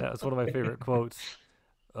 That's one of my favorite quotes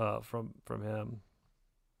from him.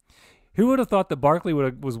 Who would have thought that Barkley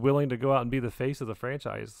was willing to go out and be the face of the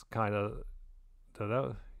franchise? Kind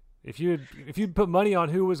of. If you'd put money on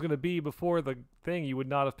who was going to be before the thing, you would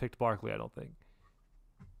not have picked Barkley, I don't think.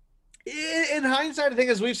 In hindsight, I think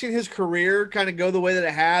as we've seen his career kind of go the way that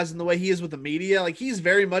it has and the way he is with the media, like, he's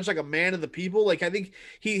very much like a man of the people. Like, I think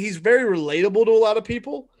he's very relatable to a lot of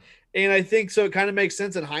people. And I think so it kind of makes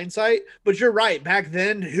sense in hindsight. But you're right. Back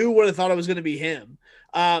then, who would have thought it was going to be him?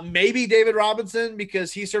 Maybe David Robinson,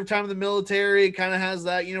 because he served time in the military, kind of has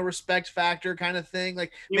that, respect factor kind of thing.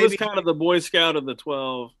 Like, he was kind of the Boy Scout of the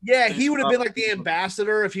 12. Yeah, he would have been like the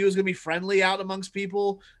ambassador if he was going to be friendly out amongst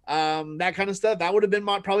people, that kind of stuff. That would have been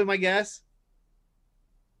probably my guess.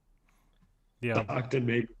 Yeah. Stockton,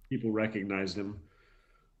 maybe people recognized him.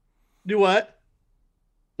 Do what?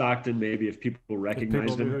 Stockton, maybe if people recognized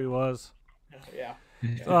people knew him. who he was. Yeah.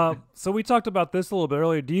 So we talked about this a little bit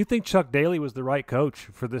earlier. Do you think Chuck Daly was the right coach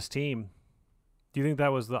for this team? Do you think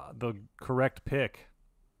that was the correct pick?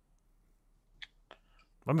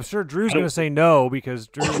 I'm sure Drew's going to say no, because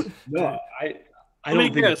Drew. No, I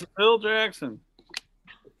don't think. Yes, Phil Jackson.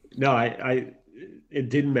 No, it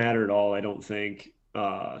didn't matter at all. I don't think.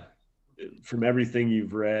 From everything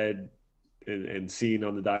you've read and seen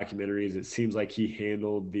on the documentaries, it seems like he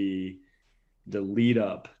handled the lead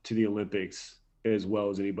up to the Olympics as well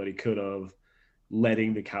as anybody could have,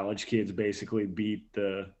 letting the college kids basically beat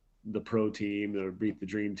the pro team or beat the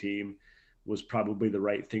dream team was probably the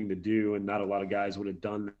right thing to do. And not a lot of guys would have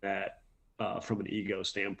done that from an ego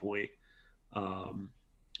standpoint.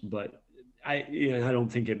 But I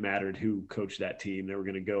don't think it mattered who coached that team. They were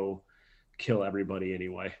going to go kill everybody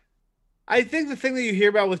anyway. I think the thing that you hear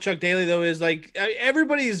about with Chuck Daly, though, is like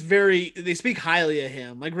everybody is they speak highly of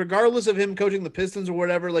him. Like, regardless of him coaching the Pistons or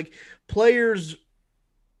whatever, like, players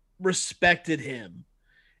respected him.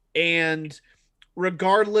 And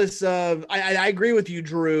regardless of, I agree with you,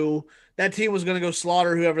 Drew, that team was going to go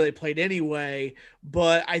slaughter whoever they played anyway.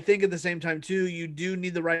 But I think at the same time, too, you do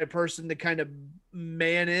need the right person to kind of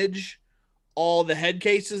manage all the head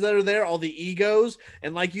cases that are there, all the egos,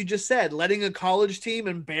 and like you just said, letting a college team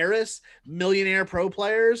embarrass millionaire pro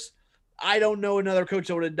players. I don't know another coach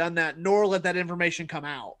that would have done that, nor let that information come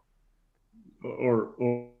out.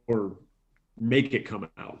 Or make it come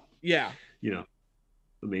out. Yeah. You know,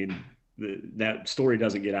 I mean, that story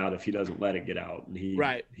doesn't get out if he doesn't let it get out, and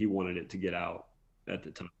he wanted it to get out at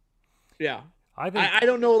the time. Yeah. I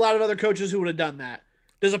don't know a lot of other coaches who would have done that.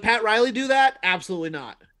 Does a Pat Riley do that? Absolutely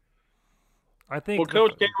not. I think. Well,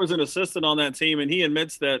 Coach K was an assistant on that team, and he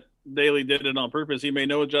admits that Daly did it on purpose. He made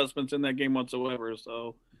no adjustments in that game whatsoever.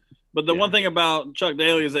 So, but the one thing about Chuck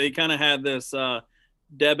Daly is that he kind of had this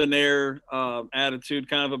debonair attitude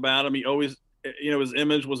kind of about him. He always, his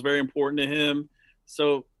image was very important to him.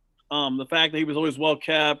 So the fact that he was always well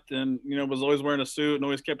kept and, was always wearing a suit and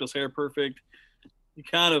always kept his hair perfect, he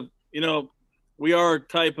kind of, we are a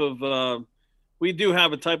type of we do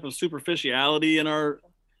have a type of superficiality in our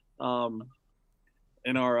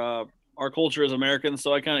culture as Americans.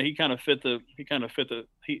 So he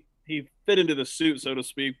fit into the suit, so to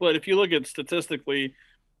speak. But if you look at statistically,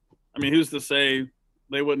 I mean, who's to say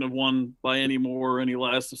they wouldn't have won by any more or any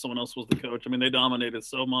less if someone else was the coach? I mean, they dominated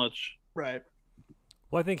so much. Right.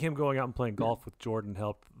 Well, I think him going out and playing golf with Jordan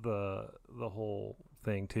helped the whole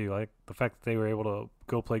thing too. Like the fact that they were able to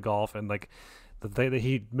go play golf and like the day that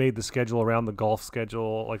he made the schedule around the golf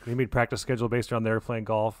schedule, like he made practice schedule based around their playing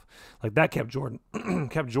golf, like that kept Jordan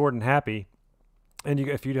happy. And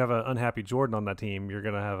if you have an unhappy Jordan on that team, you're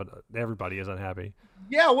gonna have everybody is unhappy.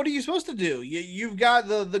 Yeah, what are you supposed to do? You've got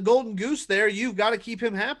the golden goose there. You've got to keep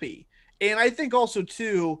him happy. And I think also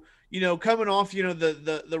too, coming off,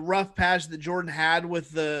 the rough patch that Jordan had with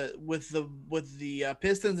the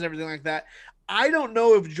Pistons and everything like that. I don't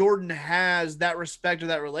know if Jordan has that respect or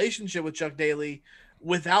that relationship with Chuck Daly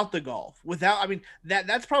without the golf.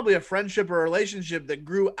 That's probably a friendship or a relationship that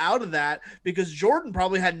grew out of that because Jordan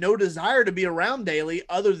probably had no desire to be around Daly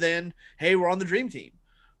other than, hey, we're on the dream team.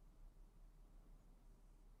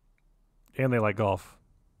 And they like golf.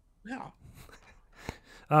 Yeah.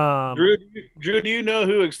 Drew, do you know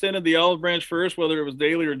who extended the olive branch first, whether it was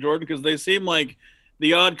Daly or Jordan? Because they seem like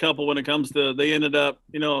the odd couple when it comes to they ended up,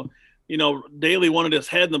 Daly wanted his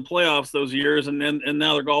head in the playoffs those years, and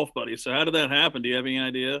now they're golf buddies. So how did that happen? Do you have any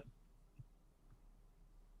idea?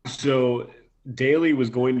 So Daly was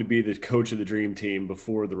going to be the coach of the dream team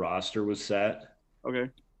before the roster was set. Okay.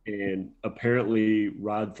 And apparently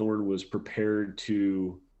Rod Thorne was prepared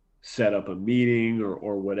to set up a meeting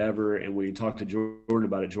or whatever. And when he talked to Jordan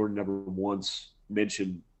about it, Jordan never once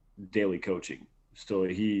mentioned Daly coaching. So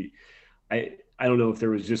I don't know if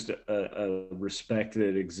there was just a respect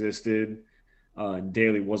that existed.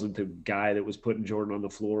 Daly wasn't the guy that was putting Jordan on the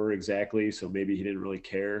floor exactly, so maybe he didn't really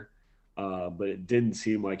care. But it didn't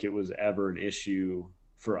seem like it was ever an issue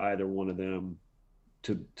for either one of them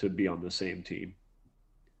to be on the same team.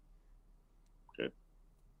 Okay.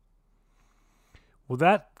 Well,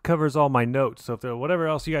 that covers all my notes. So if there whatever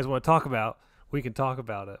else you guys want to talk about, we can talk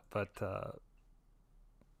about it. But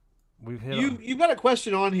you've got a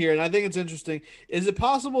question on here, and I think it's interesting. Is it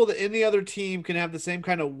possible that any other team can have the same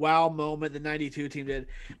kind of wow moment the '92 team did?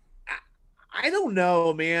 I don't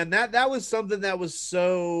know, man. That was something that was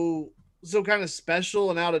so kind of special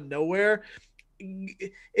and out of nowhere.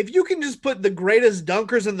 If you can just put the greatest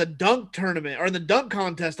dunkers in the dunk tournament or in the dunk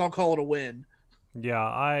contest, I'll call it a win. Yeah,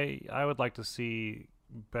 I would like to see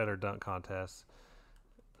better dunk contests.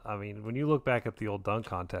 I mean, when you look back at the old dunk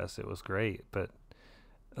contest, it was great, but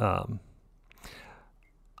I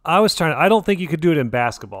don't think you could do it in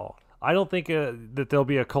basketball. I don't think that there'll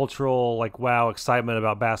be a cultural wow excitement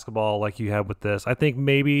about basketball like you have with this. I think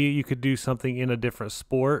maybe you could do something in a different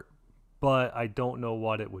sport, but I don't know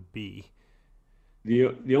what it would be.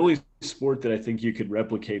 The only sport that I think you could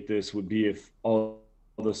replicate this would be if all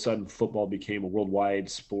of a sudden football became a worldwide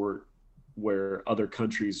sport where other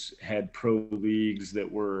countries had pro leagues that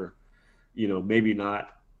were, maybe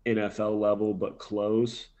not NFL level, but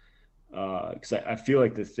close. Because I feel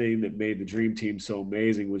like the thing that made the Dream Team so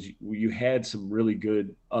amazing was you had some really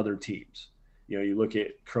good other teams. You look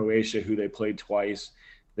at Croatia, who they played twice.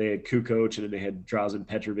 They had Kukoc, and then they had Drazen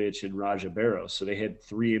Petrovic and Raja Barros. So they had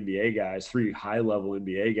three high-level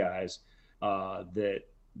NBA guys that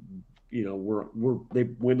they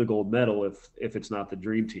win the gold medal if it's not the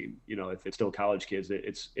Dream Team. If it's still college kids,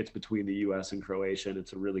 it's between the U.S. and Croatia, and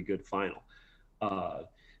it's a really good final. But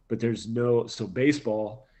so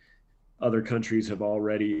baseball, other countries have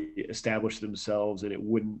already established themselves, and it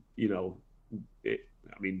wouldn't, did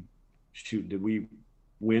we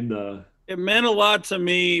win the? It meant a lot to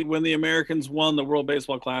me when the Americans won the World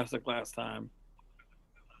Baseball Classic last time,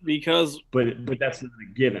 because. But that's not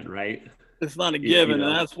a given, right? It's not a given, You know?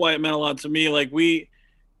 and that's why it meant a lot to me. Like we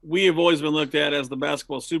have always been looked at as the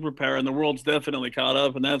basketball superpower, and the world's definitely caught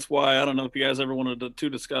up. And that's why I don't know if you guys ever wanted to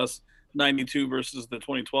discuss '92 versus the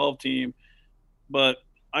 2012 team, but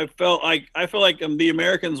I felt like the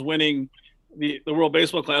Americans winning the World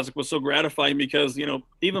Baseball Classic was so gratifying because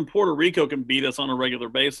even Puerto Rico can beat us on a regular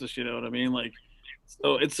basis. You know what I mean? Like,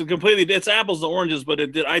 so it's apples to oranges, but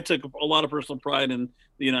I took a lot of personal pride in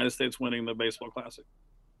the United States winning the Baseball Classic.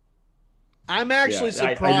 I'm actually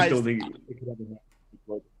surprised. I just don't think it could ever happen.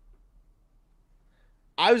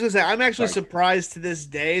 I was gonna say I'm actually surprised to this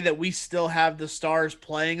day that we still have the stars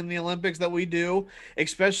playing in the Olympics that we do,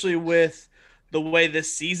 especially with the way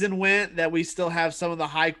this season went, that we still have some of the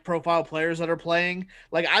high profile players that are playing.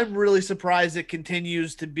 Like, I'm really surprised it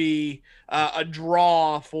continues to be a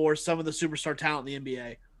draw for some of the superstar talent in the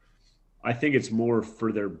NBA. I think it's more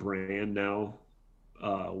for their brand now.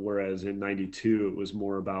 Whereas in '92, it was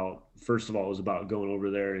more about, first of all, it was about going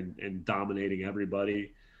over there and dominating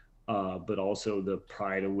everybody. But also the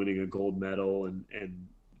pride of winning a gold medal, and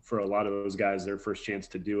for a lot of those guys, their first chance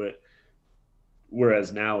to do it.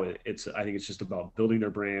 Whereas now I think it's just about building their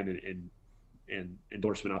brand and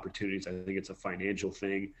endorsement opportunities. I think it's a financial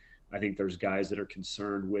thing. I think there's guys that are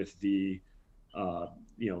concerned with the,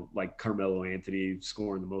 like Carmelo Anthony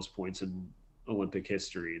scoring the most points in Olympic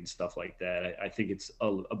history and stuff like that. I think it's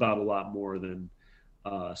about a lot more than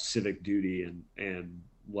civic duty and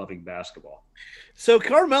loving basketball. So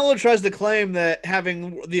Carmelo tries to claim that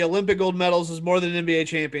having the Olympic gold medals is more than an NBA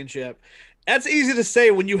championship. That's easy to say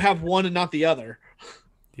when you have one and not the other.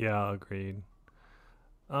 Yeah, agreed.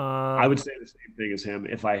 I would say the same thing as him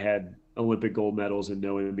if I had Olympic gold medals and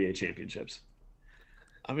no NBA championships.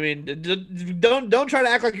 I mean, don't try to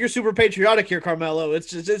act like you're super patriotic here, Carmelo.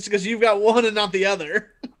 It's because you've got one and not the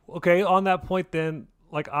other. Okay, on that point then,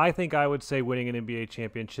 like, I think I would say winning an NBA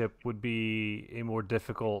championship would be a more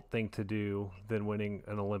difficult thing to do than winning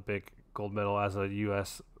an Olympic gold medal as a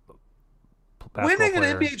U.S. Winning player.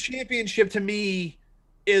 an NBA championship to me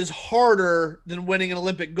is harder than winning an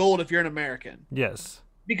Olympic gold if you're an American. Yes.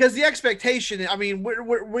 Because the expectation, I mean,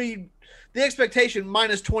 the expectation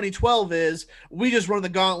minus 2012 is we just run the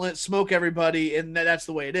gauntlet, smoke everybody, and that's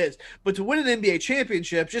the way it is. But to win an NBA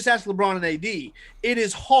championship, just ask LeBron and AD. It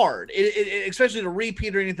is hard, especially to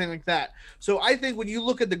repeat or anything like that. So I think when you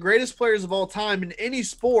look at the greatest players of all time in any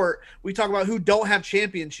sport, we talk about who don't have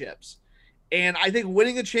championships. And I think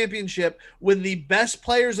winning a championship when the best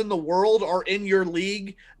players in the world are in your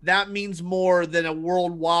league, that means more than a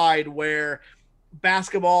worldwide where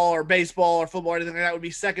basketball or baseball or football or anything like that would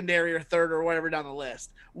be secondary or third or whatever down the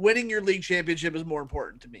list. Winning your league championship is more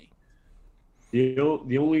important to me. The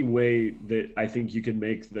only way that I think you can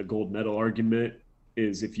make the gold medal argument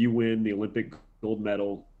is if you win the Olympic gold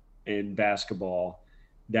medal in basketball,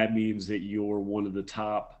 that means that you're one of the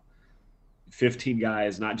top 15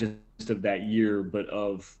 guys, not just of that year, but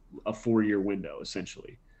of a 4-year window,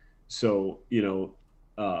 essentially. So,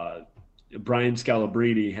 Brian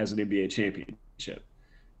Scalabrine has an NBA championship.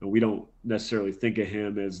 And we don't necessarily think of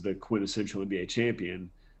him as the quintessential NBA champion,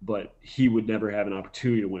 but he would never have an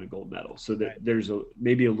opportunity to win a gold medal. So that there's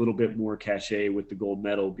maybe a little bit more cachet with the gold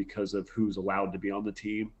medal because of who's allowed to be on the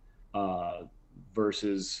team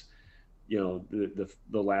versus, the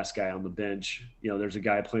last guy on the bench. There's a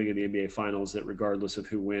guy playing in the NBA finals that regardless of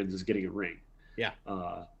who wins is getting a ring. Yeah.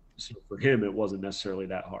 So for him, it wasn't necessarily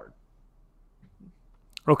that hard.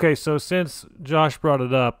 Okay, so since Josh brought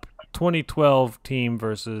it up, 2012 team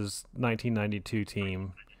versus 1992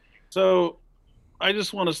 team. So I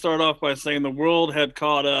just want to start off by saying the world had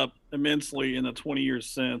caught up immensely in the 20 years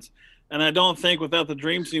since. And I don't think without the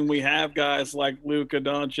dream team we have guys like Luka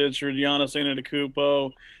Doncic or Giannis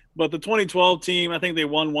Antetokounmpo. But the 2012 team, I think they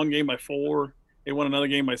won one game by 4. They won another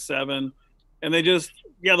game by 7. And they just,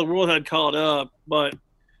 the world had caught up, but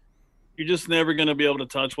you're just never going to be able to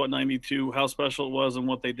touch what 92, how special it was and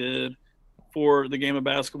what they did for the game of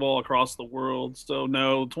basketball across the world. So,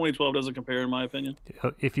 no, 2012 doesn't compare in my opinion.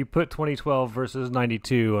 If you put 2012 versus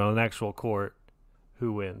 92 on an actual court,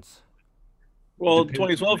 who wins? Well,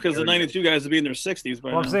 2012 because the 92 guys would be in their 60s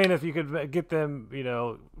by now. I'm saying if you could get them,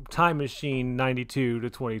 time machine 92 to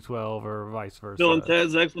 2012 or vice versa. Bill and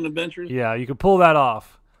Ted's Excellent Adventures? Yeah, you could pull that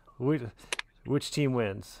off. Which team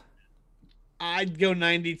wins? I'd go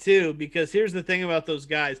 92 because here's the thing about those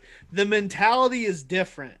guys. The mentality is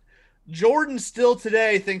different. Jordan still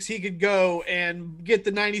today thinks he could go and get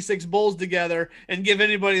the 96 Bulls together and give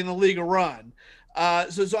anybody in the league a run.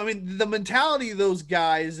 So I mean, the mentality of those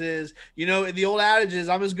guys is, the old adage is,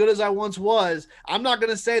 I'm as good as I once was. I'm not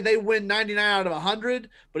going to say they win 99 out of 100,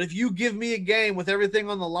 but if you give me a game with everything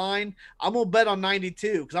on the line, I'm going to bet on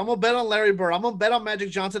 92 because I'm going to bet on Larry Bird. I'm going to bet on Magic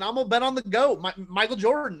Johnson. I'm going to bet on the GOAT, Michael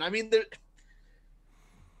Jordan. I mean,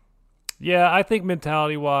 Yeah, I think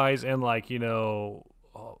mentality-wise and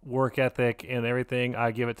work ethic and everything,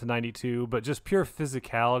 I give it to 92. But just pure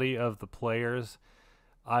physicality of the players,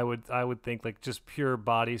 I would think like just pure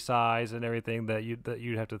body size and everything that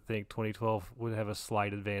you'd have to think 2012 would have a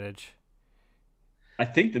slight advantage. I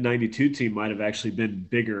think the 92 team might have actually been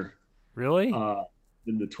bigger Really?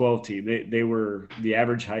 than the 12 team. They were, the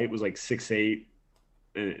average height was like 6'8"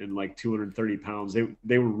 and like 230 pounds.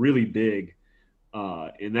 They were really big.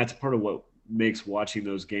 And that's part of what makes watching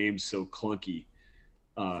those games so clunky,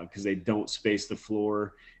 because they don't space the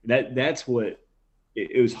floor. That's what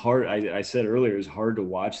it was hard. I said earlier, it was hard to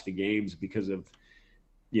watch the games because of,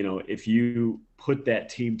 if you put that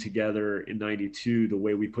team together in 92 the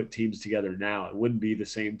way we put teams together now, it wouldn't be the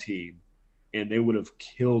same team. And they would have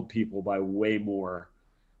killed people by way more,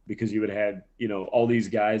 because you would have had, all these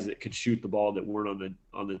guys that could shoot the ball that weren't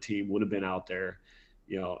on the team would have been out there,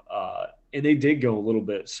 and they did go a little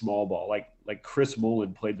bit small ball. Like Chris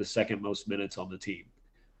Mullin played the second most minutes on the team,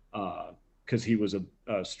 because he was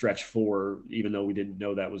a stretch four, even though we didn't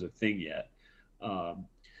know that was a thing yet.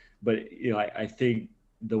 But I think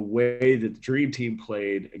the way that the Dream Team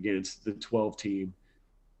played against the 12 team,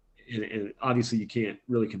 and obviously you can't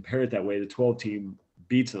really compare it that way. The 12 team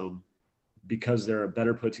beats them because they're a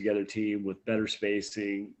better put together team with better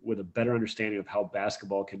spacing, with a better understanding of how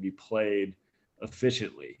basketball can be played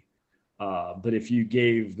efficiently. But if you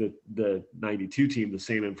gave the 92 team the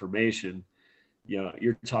same information,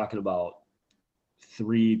 you're talking about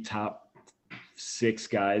 3 top 6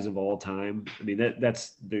 guys of all time. I mean,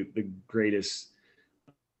 that's the greatest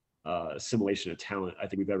assimilation of talent I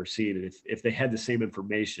think we've ever seen. And if they had the same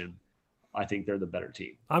information, I think they're the better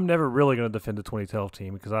team. I'm never really going to defend the 2012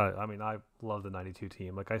 team because I mean I love the 92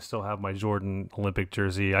 team. Like I still have my Jordan Olympic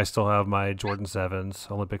jersey. I still have my Jordan 7s,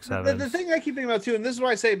 Olympic 7s. The thing I keep thinking about too, and this is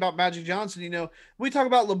what I say about Magic Johnson, we talk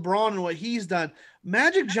about LeBron and what he's done.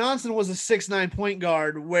 Magic Johnson was a 6'9" point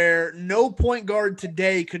guard where no point guard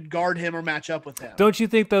today could guard him or match up with him. Don't you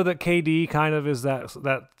think though that KD kind of is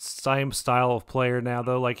that same style of player now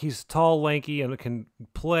though? Like he's tall, lanky, and can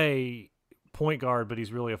play point guard, but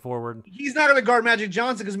he's really a forward. He's not going to guard Magic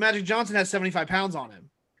Johnson because Magic Johnson has 75 pounds on him.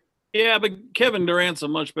 Yeah, but Kevin Durant's a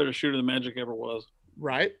much better shooter than Magic ever was.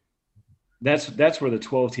 Right. That's where the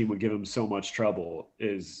 12 team would give him so much trouble,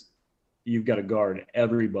 is you've got to guard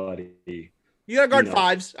everybody. You got to guard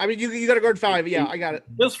fives. I mean, you got to guard 5. Yeah, I got it.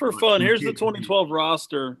 Just for fun, here's the 2012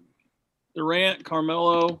 roster: Durant,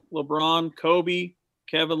 Carmelo, LeBron, Kobe,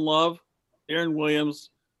 Kevin Love, Aaron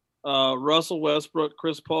Williams, Russell Westbrook,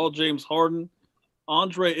 Chris Paul, James Harden,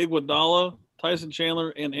 Andre Iguodala, Tyson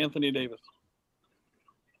Chandler, and Anthony Davis.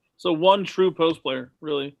 So one true post player,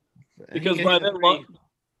 really, because by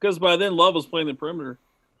then Love was playing the perimeter.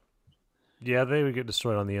 Yeah, they would get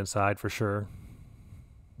destroyed on the inside for sure.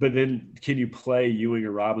 But then, can you play Ewing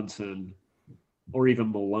or Robinson, or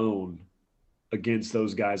even Malone, against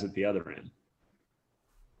those guys at the other end?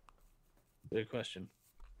 Good question.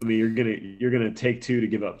 I mean, you're gonna take 2 to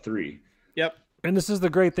give up 3. Yep. And this is the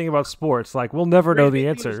great thing about sports. Like we'll never know the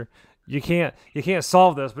answer. You can't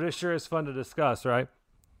solve this, but it sure is fun to discuss, right?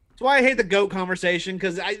 That's why I hate the GOAT conversation,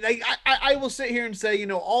 because I will sit here and say,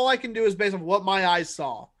 all I can do is based on what my eyes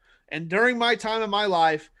saw. And during my time in my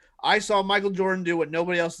life, I saw Michael Jordan do what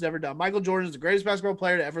nobody else has ever done. Michael Jordan is the greatest basketball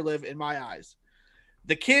player to ever live in my eyes.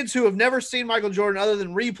 The kids who have never seen Michael Jordan other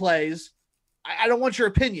than replays, I don't want your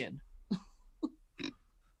opinion.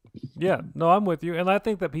 Yeah, no, I'm with you. And I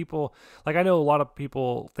think that people, like I know a lot of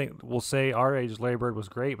people will say our age Larry Bird was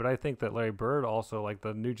great, but I think that Larry Bird also, like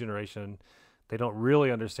the new generation, they don't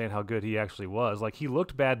really understand how good he actually was. Like he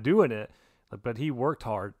looked bad doing it, but he worked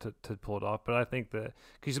hard to pull it off. But I think that,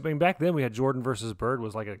 because I mean, back then we had Jordan versus Bird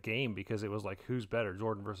was like a game because it was like who's better,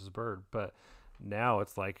 Jordan versus Bird. But now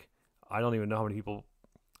it's like I don't even know how many people.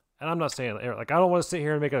 And I'm not saying like I don't want to sit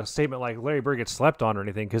here and make a statement like Larry Bird gets slept on or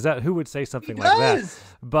anything, because who would say something like that?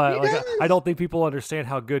 But like, I don't think people understand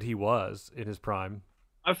how good he was in his prime.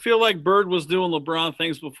 I feel like Bird was doing LeBron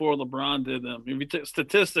things before LeBron did them. If you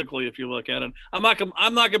statistically, if you look at it, I'm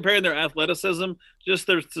not comparing their athleticism, just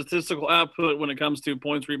their statistical output when it comes to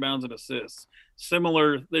points, rebounds, and assists.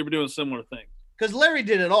 Similar, they were doing similar things. Because Larry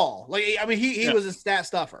did it all. Like I mean, he was a stat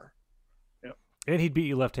stuffer. Yep. And he'd beat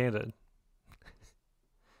you left-handed.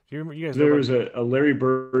 You guys there was a Larry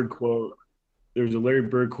Bird quote. There was a Larry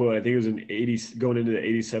Bird quote. I think it was going into the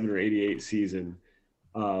 87 or 88 season.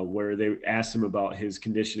 where they asked him about his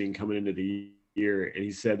conditioning coming into the year, and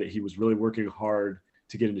he said that he was really working hard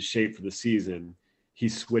to get into shape for the season. He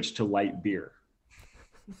switched to light beer.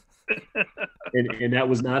 and that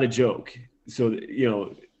was not a joke. So, you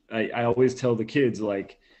know, I always tell the kids,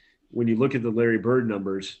 like, when you look at the Larry Bird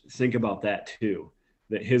numbers, think about that too,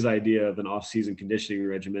 that his idea of an off-season conditioning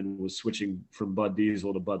regimen was switching from Bud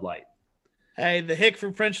Diesel to Bud Light. Hey, the hick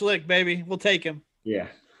from French Lick, baby. We'll take him. Yeah.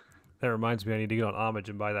 That reminds me, I need to get on Homage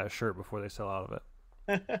and buy that shirt before they sell out of it.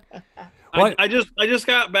 I just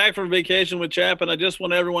got back from vacation with Chap, and I just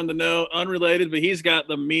want everyone to know, unrelated, but he's got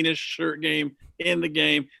the meanest shirt game in the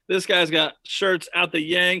game. This guy's got shirts out the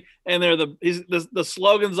yang, and they're the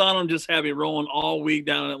slogans on them just have me rolling all week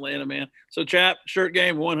down in Atlanta, man. So Chap, shirt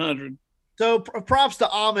game 100. So props to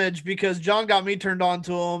Homage, because John got me turned on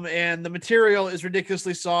to them, and the material is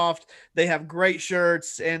ridiculously soft. They have great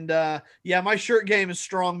shirts, and yeah, my shirt game is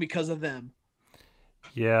strong because of them.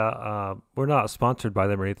 Yeah, we're not sponsored by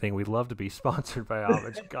them or anything. We'd love to be sponsored by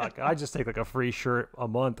Homage. God, I just take like a free shirt a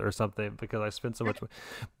month or something because I spend so much.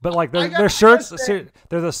 But like their shirts, they're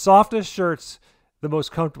the softest shirts, the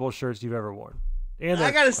most comfortable shirts you've ever worn. And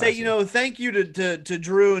I gotta say, you know, thank you to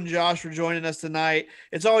Drew and Josh for joining us tonight.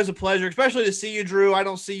 It's always a pleasure, especially to see you, Drew. I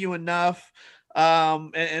don't see you enough.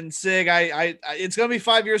 And Sig, I it's gonna be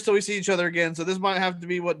 5 years till we see each other again, so this might have to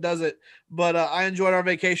be what does it. But I enjoyed our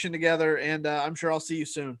vacation together, and I'm sure I'll see you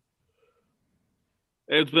soon.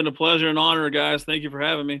 It's been a pleasure and honor, guys. Thank you for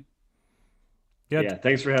having me. Yeah,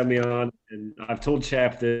 thanks for having me on. And I've told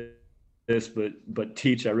Chap this, but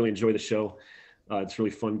Teach, I really enjoy the show. It's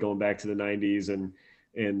really fun going back to the 90s and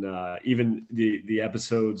even the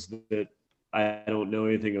episodes that I don't know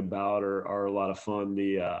anything about are a lot of fun.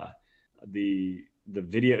 The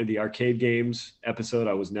arcade games episode,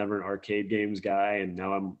 I was never an arcade games guy, and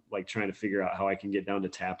now I'm like trying to figure out how I can get down to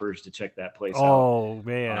Tappers to check that place out. Oh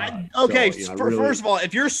man. First of all,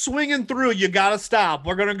 if you're swinging through, you got to stop.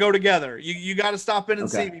 We're going to go together. You got to stop in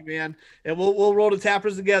and see me, man. And we'll roll to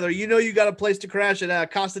Tappers together. You know, you got a place to crash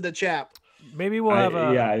at Costa de Chap. Maybe we'll have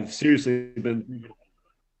I've seriously been.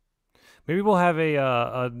 Maybe we'll have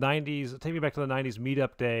a 90s, take me back to the 90s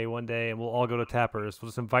meetup day one day, and we'll all go to Tappers. We'll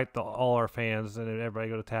just invite all our fans and everybody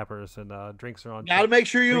go to Tappers, and drinks are on. Got to make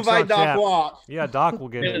sure you invite Doc Walk. Yeah, Doc will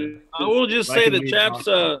get in. I will just say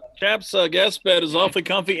that Chap's guest bed is awfully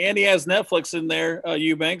comfy, and he has Netflix in there,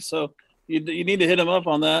 Eubanks, so you need to hit him up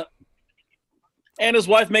on that. And his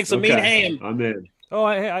wife makes a mean ham. I'm in. Oh,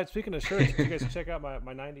 hey, speaking of shirts, you guys check out my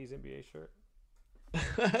 90s NBA shirt.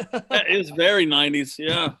 That is very 90s,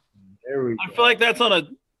 yeah. There we go. I feel like that's on a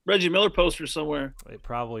Reggie Miller poster somewhere. It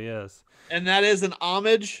probably is. And that is an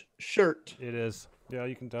Homage shirt. It is. Yeah,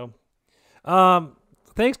 you can tell.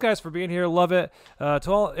 Thanks, guys, for being here. Love it.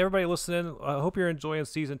 To everybody listening, I hope you're enjoying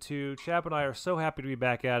season 2. Chap and I are so happy to be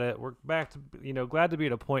back at it. We're back to, glad to be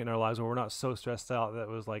at a point in our lives where we're not so stressed out that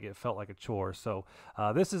it felt like a chore. So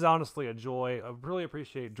this is honestly a joy. I really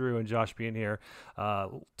appreciate Drew and Josh being here.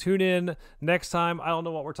 Tune in next time. I don't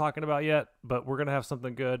know what we're talking about yet, but we're going to have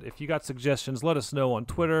something good. If you got suggestions, let us know on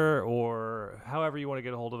Twitter or however you want to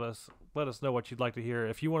get a hold of us. Let us know what you'd like to hear.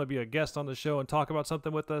 If you want to be a guest on the show and talk about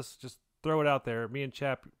something with us, just throw it out there. Me and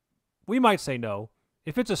Chap, we might say no.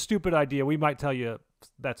 If it's a stupid idea, we might tell you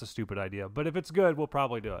that's a stupid idea. But if it's good, we'll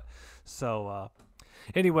probably do it. So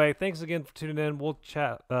anyway, thanks again for tuning in. We'll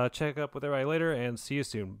check up with everybody later and see you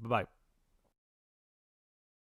soon. Bye-bye.